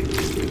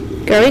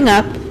 Growing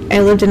up, I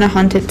lived in a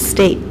haunted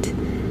state.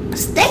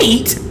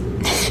 State?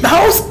 The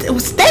whole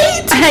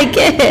state? I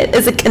get it.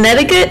 Is it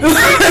Connecticut?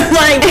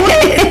 Like,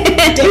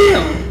 what?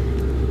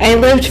 Damn. I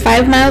lived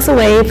 5 miles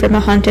away from a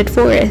haunted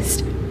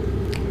forest.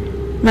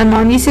 My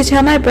mom used to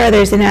tell my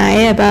brothers and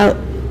I about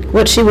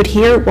what she would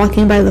hear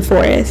walking by the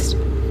forest.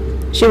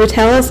 She would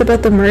tell us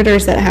about the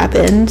murders that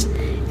happened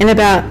and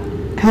about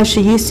how she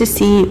used to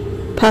see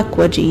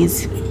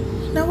puckwudgies.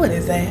 Now, what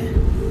is that?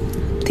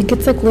 I think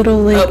it's like little,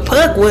 like... A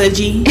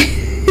puckwudgie?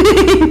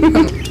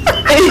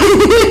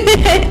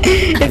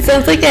 It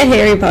sounds like a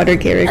Harry Potter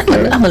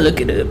character. I'm gonna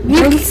look it up.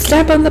 You can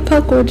step on the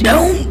puck, would you?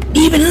 Don't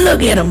even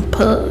look at him,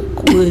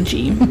 Puck, would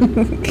you?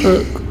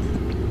 Puck.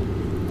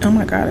 Oh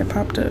my god, it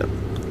popped up.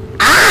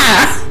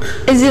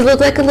 Ah! Does he look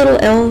like a little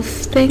elf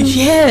thing?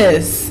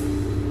 Yes.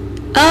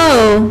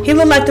 Oh. He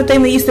looked like the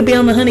thing that used to be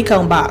on the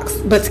honeycomb box,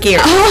 but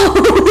scary. Oh,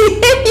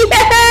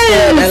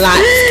 yes! A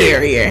lot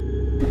scarier.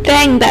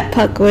 Dang that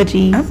puck, would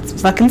I'm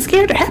fucking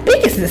scared. How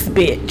big is this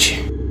bitch?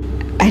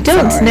 I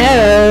don't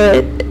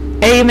know.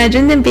 I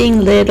imagine them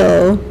being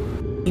little.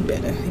 You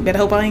better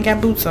hope I ain't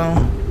got boots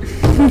on.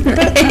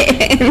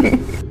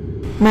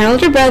 My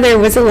older brother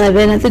was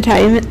 11 at the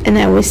time, and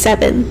I was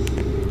 7.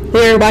 We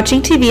were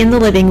watching TV in the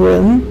living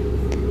room.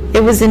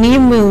 It was a new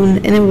moon,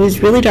 and it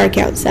was really dark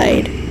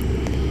outside.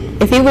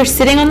 If you were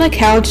sitting on the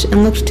couch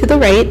and looked to the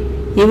right,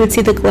 you would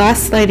see the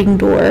glass sliding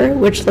door,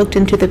 which looked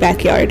into the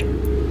backyard.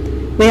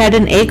 We had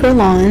an acre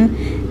lawn,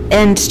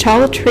 and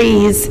tall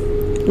trees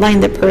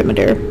lined the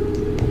perimeter.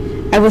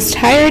 I was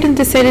tired and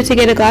decided to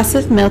get a glass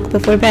of milk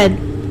before bed.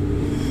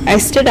 I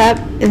stood up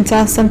and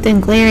saw something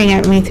glaring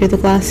at me through the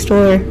glass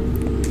door.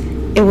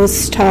 It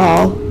was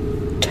tall,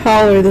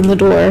 taller than the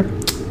door.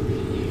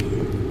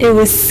 It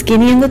was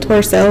skinny in the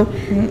torso,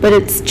 but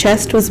its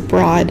chest was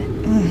broad.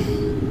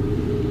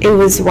 It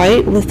was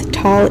white with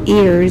tall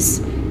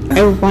ears.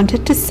 I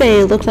wanted to say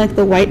it looked like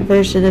the white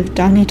version of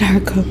Donnie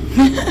Darko.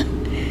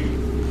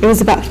 It was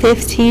about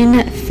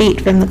 15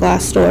 feet from the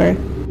glass door.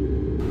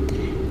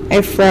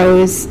 I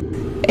froze.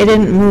 I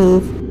didn't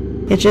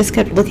move. It just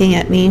kept looking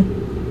at me.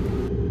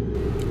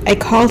 I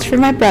called for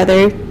my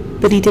brother,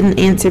 but he didn't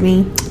answer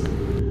me.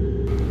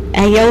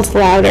 I yelled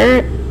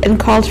louder and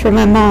called for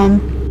my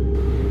mom.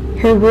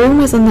 Her room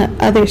was on the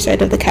other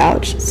side of the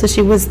couch, so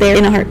she was there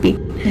in a heartbeat.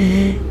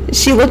 Mm-hmm.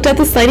 She looked at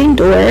the sliding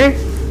door,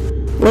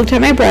 looked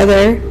at my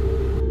brother,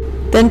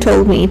 then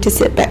told me to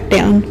sit back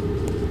down.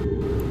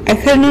 I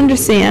couldn't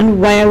understand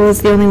why I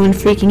was the only one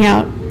freaking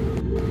out.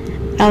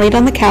 I laid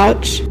on the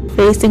couch,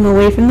 facing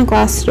away from the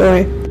glass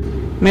door.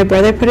 My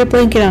brother put a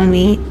blanket on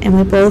me, and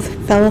we both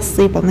fell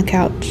asleep on the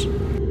couch.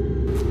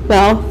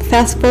 Well,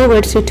 fast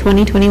forward to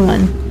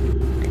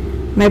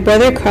 2021. My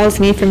brother calls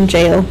me from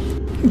jail.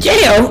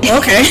 Jail?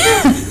 Okay.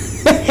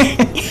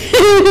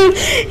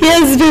 He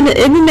has been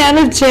in and out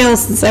of jail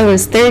since I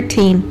was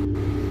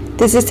 13.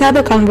 This is how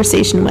the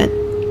conversation went.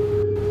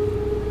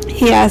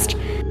 He asked,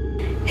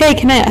 "Hey,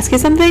 can I ask you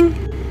something?"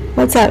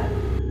 "What's up?"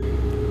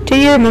 "Do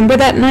you remember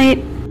that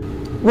night?"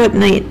 "What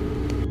night?"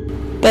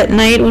 "That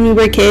night when we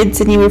were kids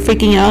and you were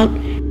freaking out.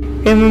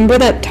 Remember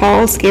that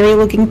tall,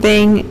 scary-looking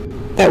thing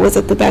that was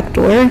at the back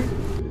door?"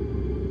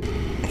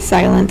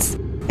 Silence.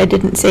 I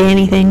didn't say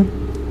anything.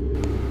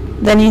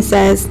 Then he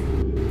says,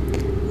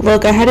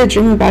 "Look, I had a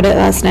dream about it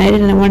last night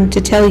and I wanted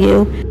to tell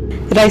you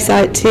that I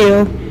saw it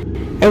too.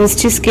 I was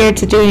too scared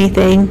to do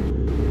anything.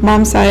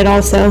 Mom saw it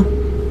also."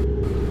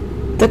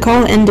 The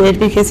call ended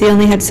because he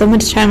only had so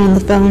much time on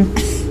the phone.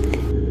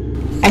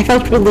 I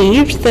felt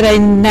relieved that I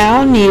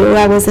now knew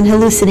I wasn't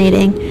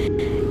hallucinating,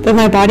 but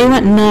my body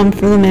went numb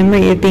from the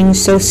memory of being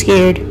so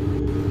scared.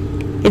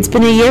 It's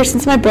been a year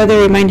since my brother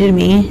reminded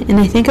me, and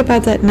I think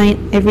about that night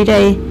every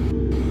day.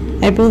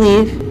 I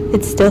believe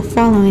it's still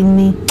following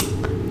me.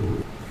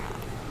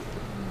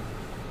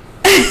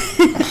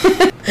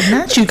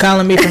 Not you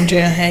calling me from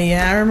jail. Hey,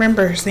 yeah, I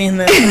remember seeing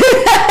that.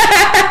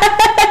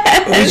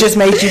 We just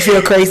made you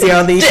feel crazy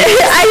all these years.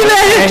 I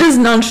know, just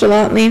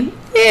nonchalantly.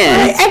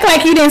 Yeah. Act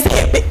like you didn't see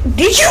it.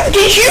 Did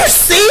you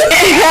see it?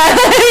 I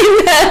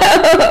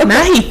know.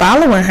 Now he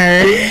following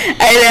her.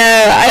 I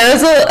know. I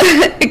also,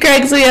 it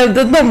cracks me up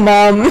that the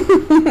mom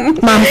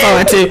saw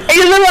it too.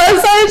 Yeah, the mom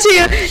saw it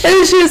too.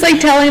 And she was like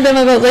telling them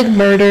about like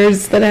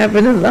murders that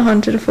happened in the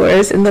haunted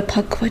forest in the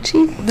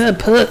Pukwudgie. The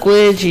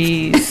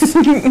Pukwudgies.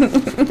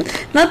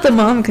 Not the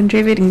mom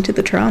contributing to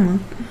the trauma.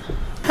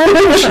 How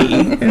is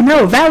she?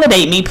 No,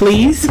 validate me,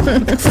 please.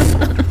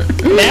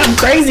 Now I'm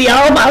crazy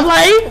all my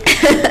life.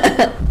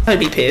 I'd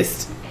be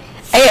pissed.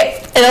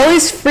 It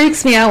always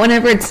freaks me out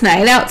whenever it's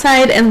night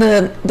outside and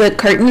the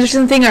curtains or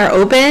something are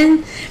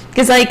open.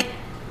 Because, like,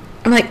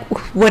 I'm like,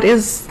 what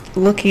is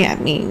looking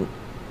at me?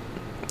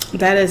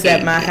 That is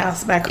at my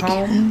house back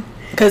home.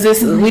 Because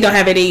we don't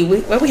have any,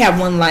 we have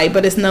one light,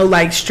 but it's no,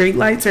 like, street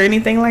lights or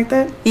anything like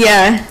that.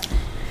 Yeah.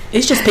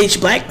 It's just pitch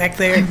black back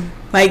there.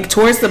 Like,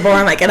 towards the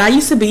barn, like, and I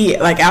used to be,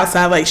 like,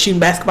 outside, like, shooting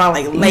basketball,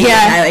 like, late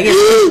at night. Like, it's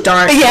just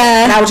dark.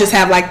 Yeah. And I would just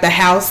have, like, the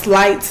house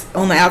lights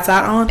on the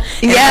outside on.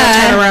 And yeah.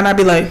 I'd turn around, I'd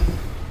be like,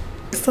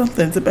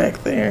 something's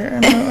back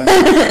there.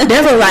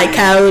 There were, like,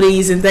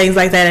 coyotes and things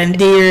like that, and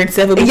deer and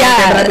stuff would be back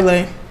there, but I'd be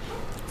like,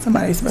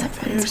 somebody's back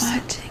there.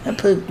 I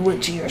put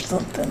Woodgie or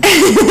something.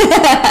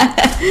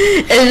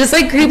 It just,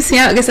 like, creeps me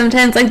out, because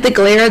sometimes, like, the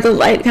glare of the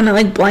light kind of,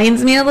 like,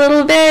 blinds me a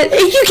little bit.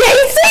 You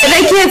can't see it.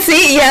 I can't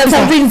see it. Yeah,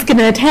 something's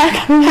gonna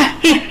attack me.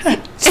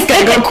 Just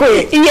gotta go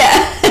quick.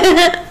 Yeah.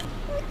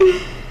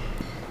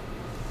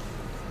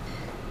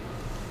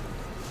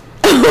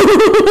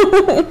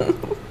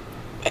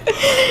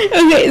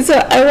 Okay, so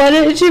I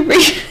wanted to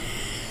bring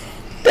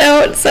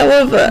out some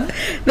of the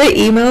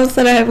emails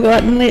that I have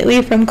gotten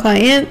lately from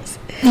clients.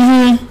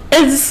 Mm-hmm.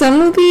 And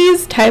some of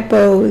these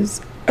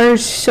typos are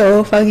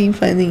so fucking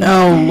funny.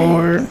 Oh,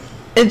 Lord.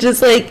 It's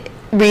just like,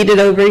 read it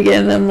over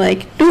again. I'm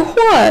like, do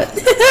what?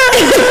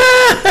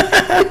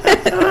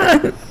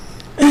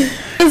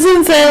 This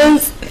one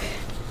says,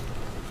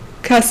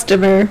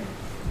 customer.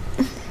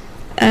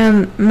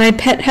 My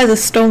pet has a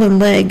stolen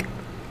leg.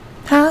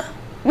 Huh?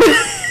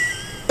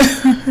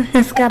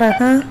 It's got a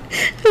huh?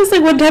 It's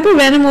like, what type of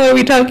animal are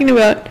we talking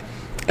about?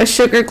 A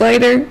sugar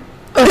glider?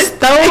 A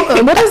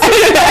stolen? What is a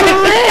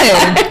stolen leg?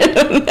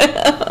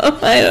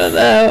 I don't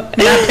know.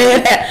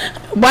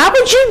 Why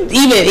would you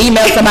even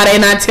email somebody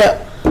and not tell?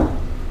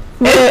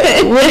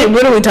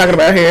 What are we talking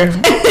about here?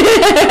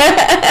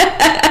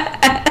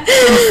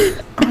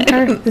 What on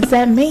earth does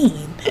that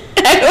mean?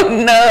 I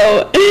don't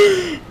know.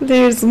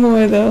 There's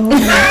more though.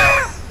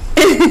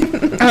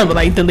 I would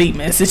like delete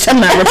message. I'm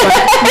not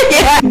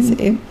replying.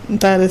 Yeah.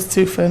 That is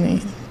too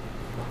funny.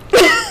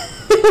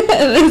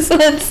 This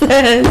one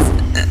says.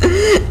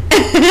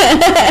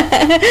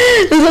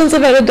 This one's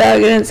about a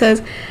dog, and it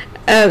says,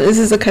 "This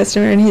is a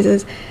customer," and he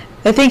says,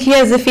 "I think he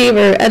has a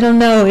fever. I don't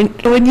know.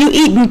 When you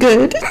eating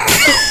good?"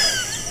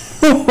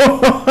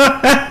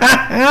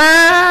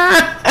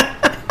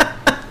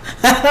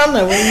 I don't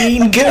know when you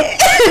eating good.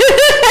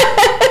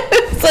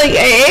 It's like,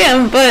 I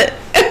am, but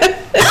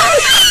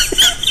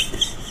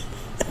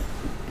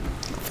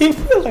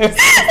people are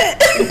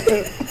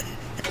stupid.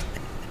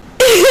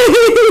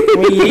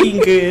 When you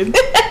eating good.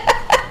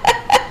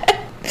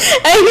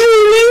 I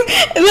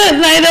think that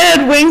night I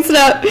had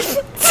Wingstop up.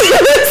 So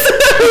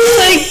it's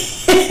like,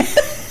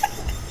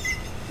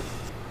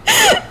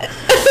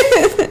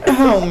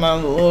 Oh my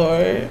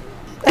Lord.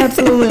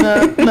 Absolutely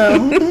not.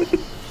 No.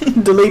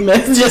 Delete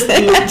messages.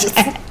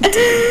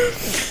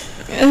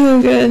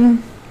 Oh,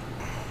 good.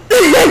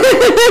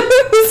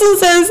 This one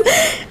says,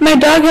 my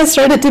dog has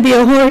started to be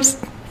a horse.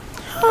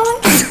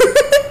 What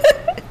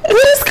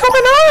is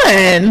going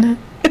on?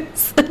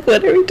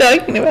 What are we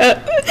talking about?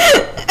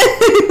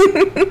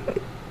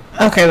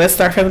 Okay, let's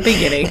start from the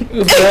beginning.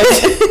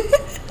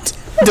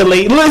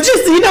 Delete. Let's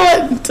just, you know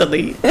what?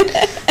 Delete.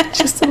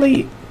 Just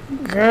delete.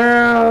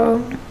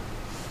 Girl.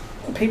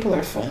 People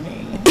are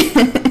funny.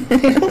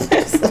 People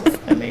are so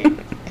funny.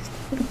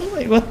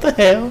 Like, what the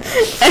hell?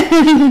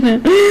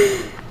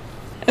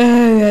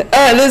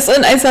 This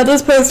one, I saw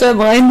this post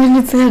online and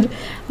it said,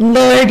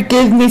 Lord,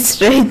 give me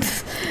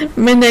strength.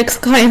 My next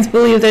clients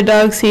believe their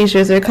dog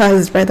seizures are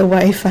caused by the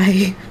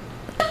Wi-Fi.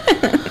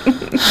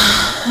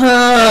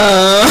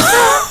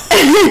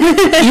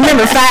 You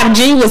remember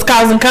 5G was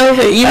causing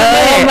COVID? You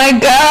remember oh my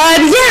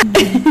God,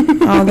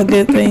 yeah. All the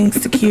good things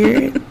to cure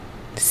it.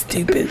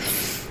 Stupid.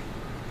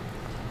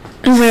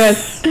 Oh my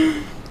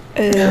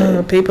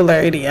God. People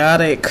are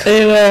idiotic. I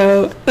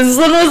know. This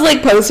one was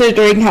like posted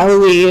during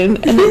Halloween,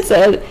 and it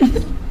said,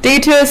 due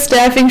to a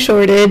staffing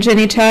shortage,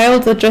 any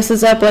child that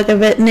dresses up like a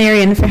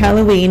veterinarian for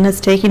Halloween is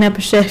taking up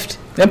a shift.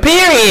 A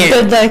period.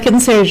 Good luck in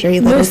surgery,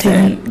 little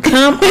Timmy.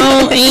 Come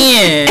on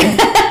in.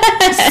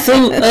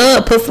 Suit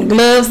up, put some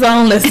gloves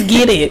on, let's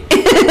get it.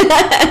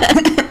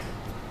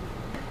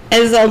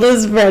 I saw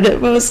this Reddit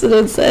post and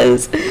it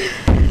says,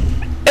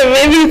 it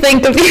made me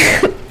think of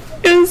you.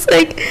 It was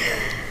like,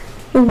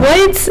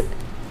 what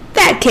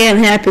that can't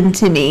happen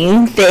to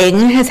me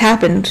thing has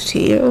happened to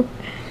you.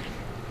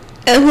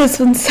 And this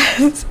one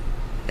says,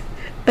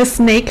 a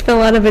snake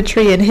fell out of a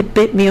tree and it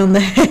bit me on the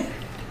head.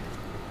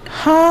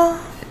 Huh?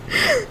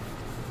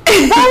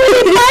 Why would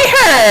it bite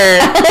her?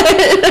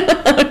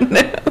 Oh,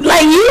 no.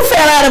 Like, you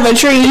fell out of a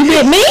tree, you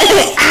bit me?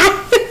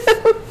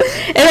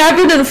 It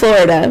happened in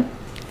Florida.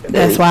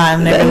 That's why I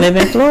never live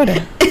in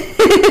Florida.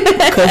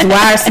 Because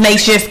why are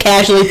snakes just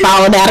casually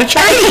falling out of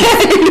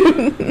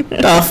trees?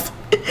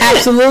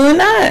 Absolutely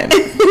not.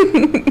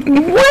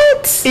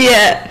 What?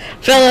 Yeah.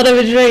 Fell out of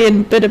a tree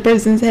and bit a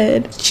person's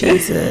head.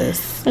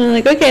 Jesus. And I'm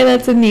like, okay,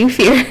 that's a new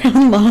fear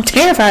unlocked.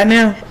 Terrified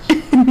now.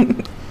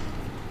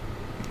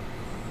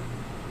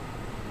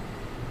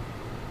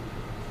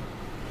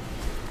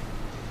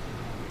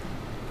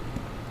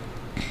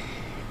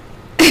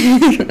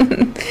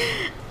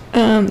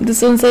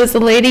 This one says, the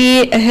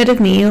lady ahead of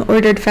me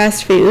ordered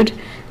fast food.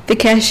 The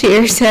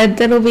cashier said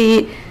that'll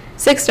be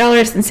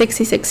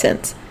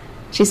 $6.66.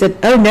 She said,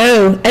 oh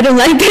no, I don't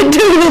like that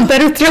too.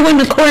 Better throw in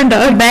a corn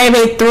dog.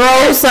 Baby,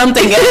 throw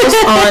something else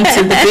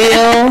onto the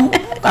bill.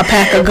 A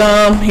pack of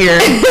gum here.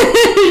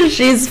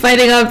 She's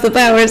fighting off the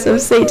powers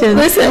of Satan.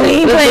 Listen, we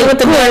ain't playing with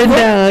the corn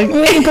dog.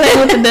 We ain't playing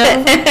with the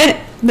devil.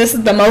 This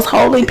is the most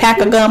holy pack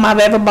of gum I've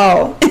ever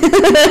bought.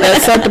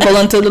 Acceptable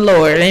unto the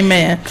Lord.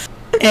 Amen.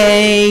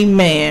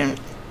 Amen.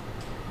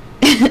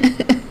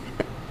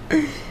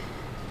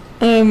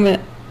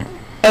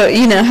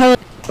 You know how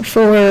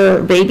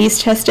for rabies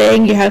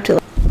testing you have to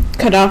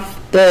cut off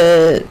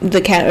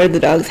the cat or the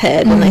dog's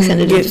head when they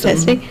send it to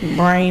testing?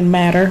 Brain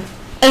matter.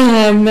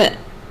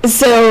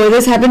 So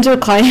this happened to a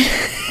client,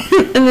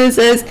 and it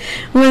says,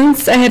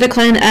 once I had a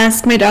client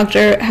ask my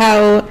doctor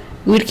how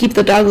we'd keep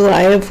the dog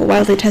alive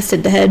while they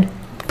tested the head.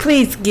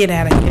 Please get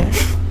out of here.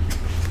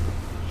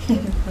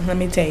 Let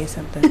me tell you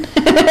something.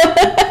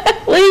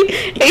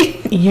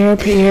 Your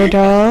peer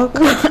dog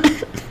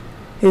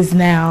is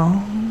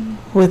now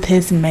with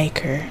his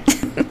maker,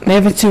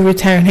 never to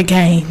return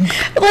again.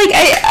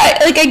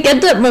 I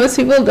get that most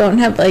people don't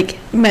have like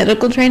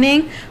medical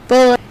training,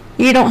 but like,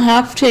 you don't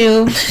have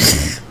to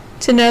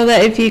know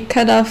that if you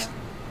cut off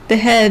the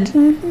head,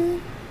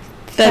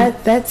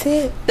 that's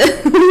it.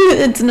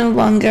 It's no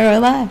longer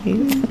alive.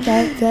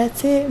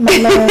 That's it, my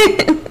love.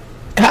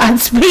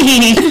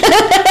 Godspeed.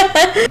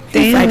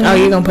 He's like, oh,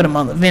 you're gonna put him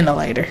on the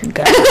ventilator.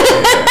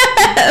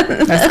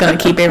 That's gonna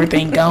keep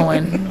everything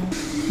going.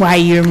 While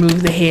you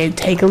remove the head,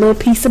 take a little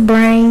piece of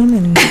brain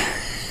and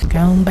go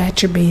on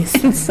about your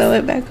business. Sew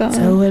it back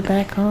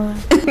on.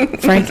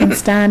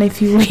 Frankenstein,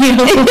 if you will.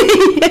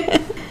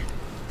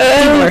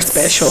 People are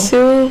special.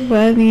 So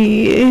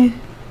funny.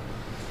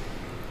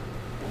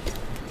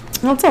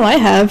 That's all I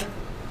have.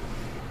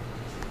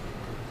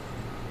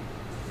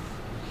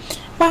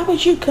 Why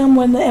would you come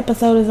when the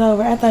episode is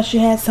over? I thought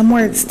you had some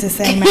words to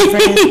say, my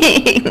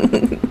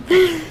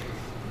friend.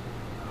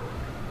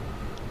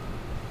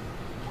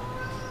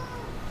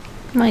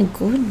 My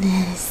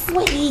goodness.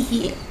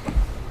 Wait.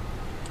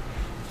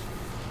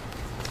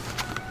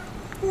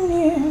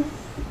 Yeah.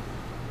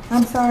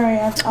 I'm sorry.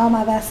 All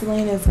my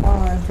Vaseline is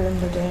gone from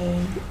the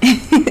day.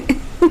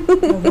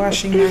 I'm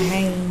washing my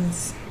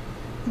hands.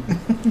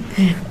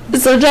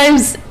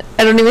 Sometimes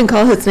I don't even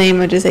call his name.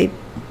 I just say,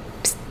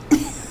 psst.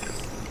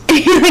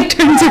 He like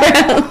turns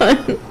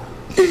around.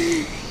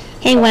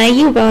 Hey, why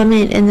you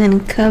vomit and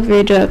then cover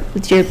it up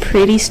with your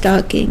pretty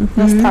stocking?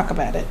 Let's talk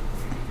about it.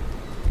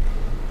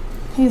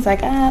 He's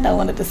like, I don't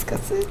want to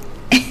discuss it.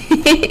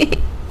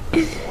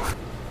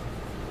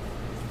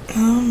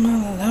 Oh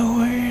my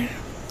Lord.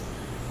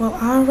 Well,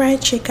 all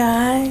right, you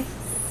guys.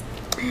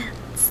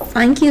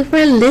 Thank you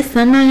for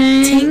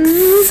listening.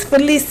 Thanks for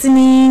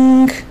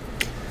listening.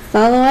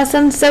 Follow us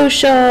on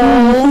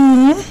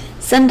social.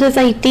 Send us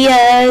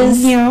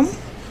ideas. Yeah.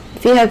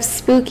 If you have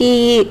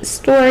spooky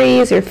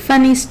stories or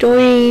funny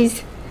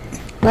stories,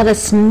 let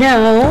us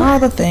know. All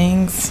the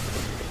things.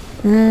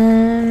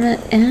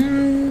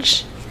 And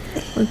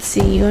let's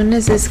see, when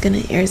is this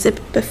gonna air? Is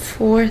it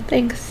before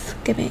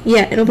Thanksgiving?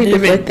 Yeah, it'll be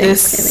before Thanksgiving.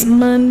 This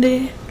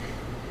Monday.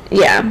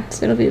 Yeah,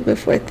 so it'll be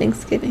before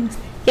Thanksgiving.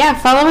 Yeah,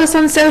 follow us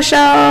on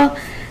social.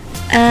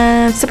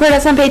 Support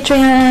us on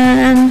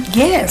Patreon.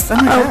 Yes,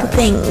 all the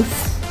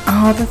things.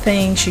 All the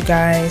things, you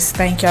guys.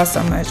 Thank y'all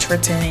so much for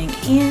tuning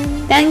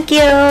in. Thank you.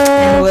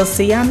 And we'll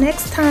see y'all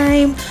next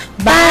time.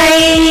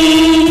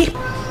 Bye.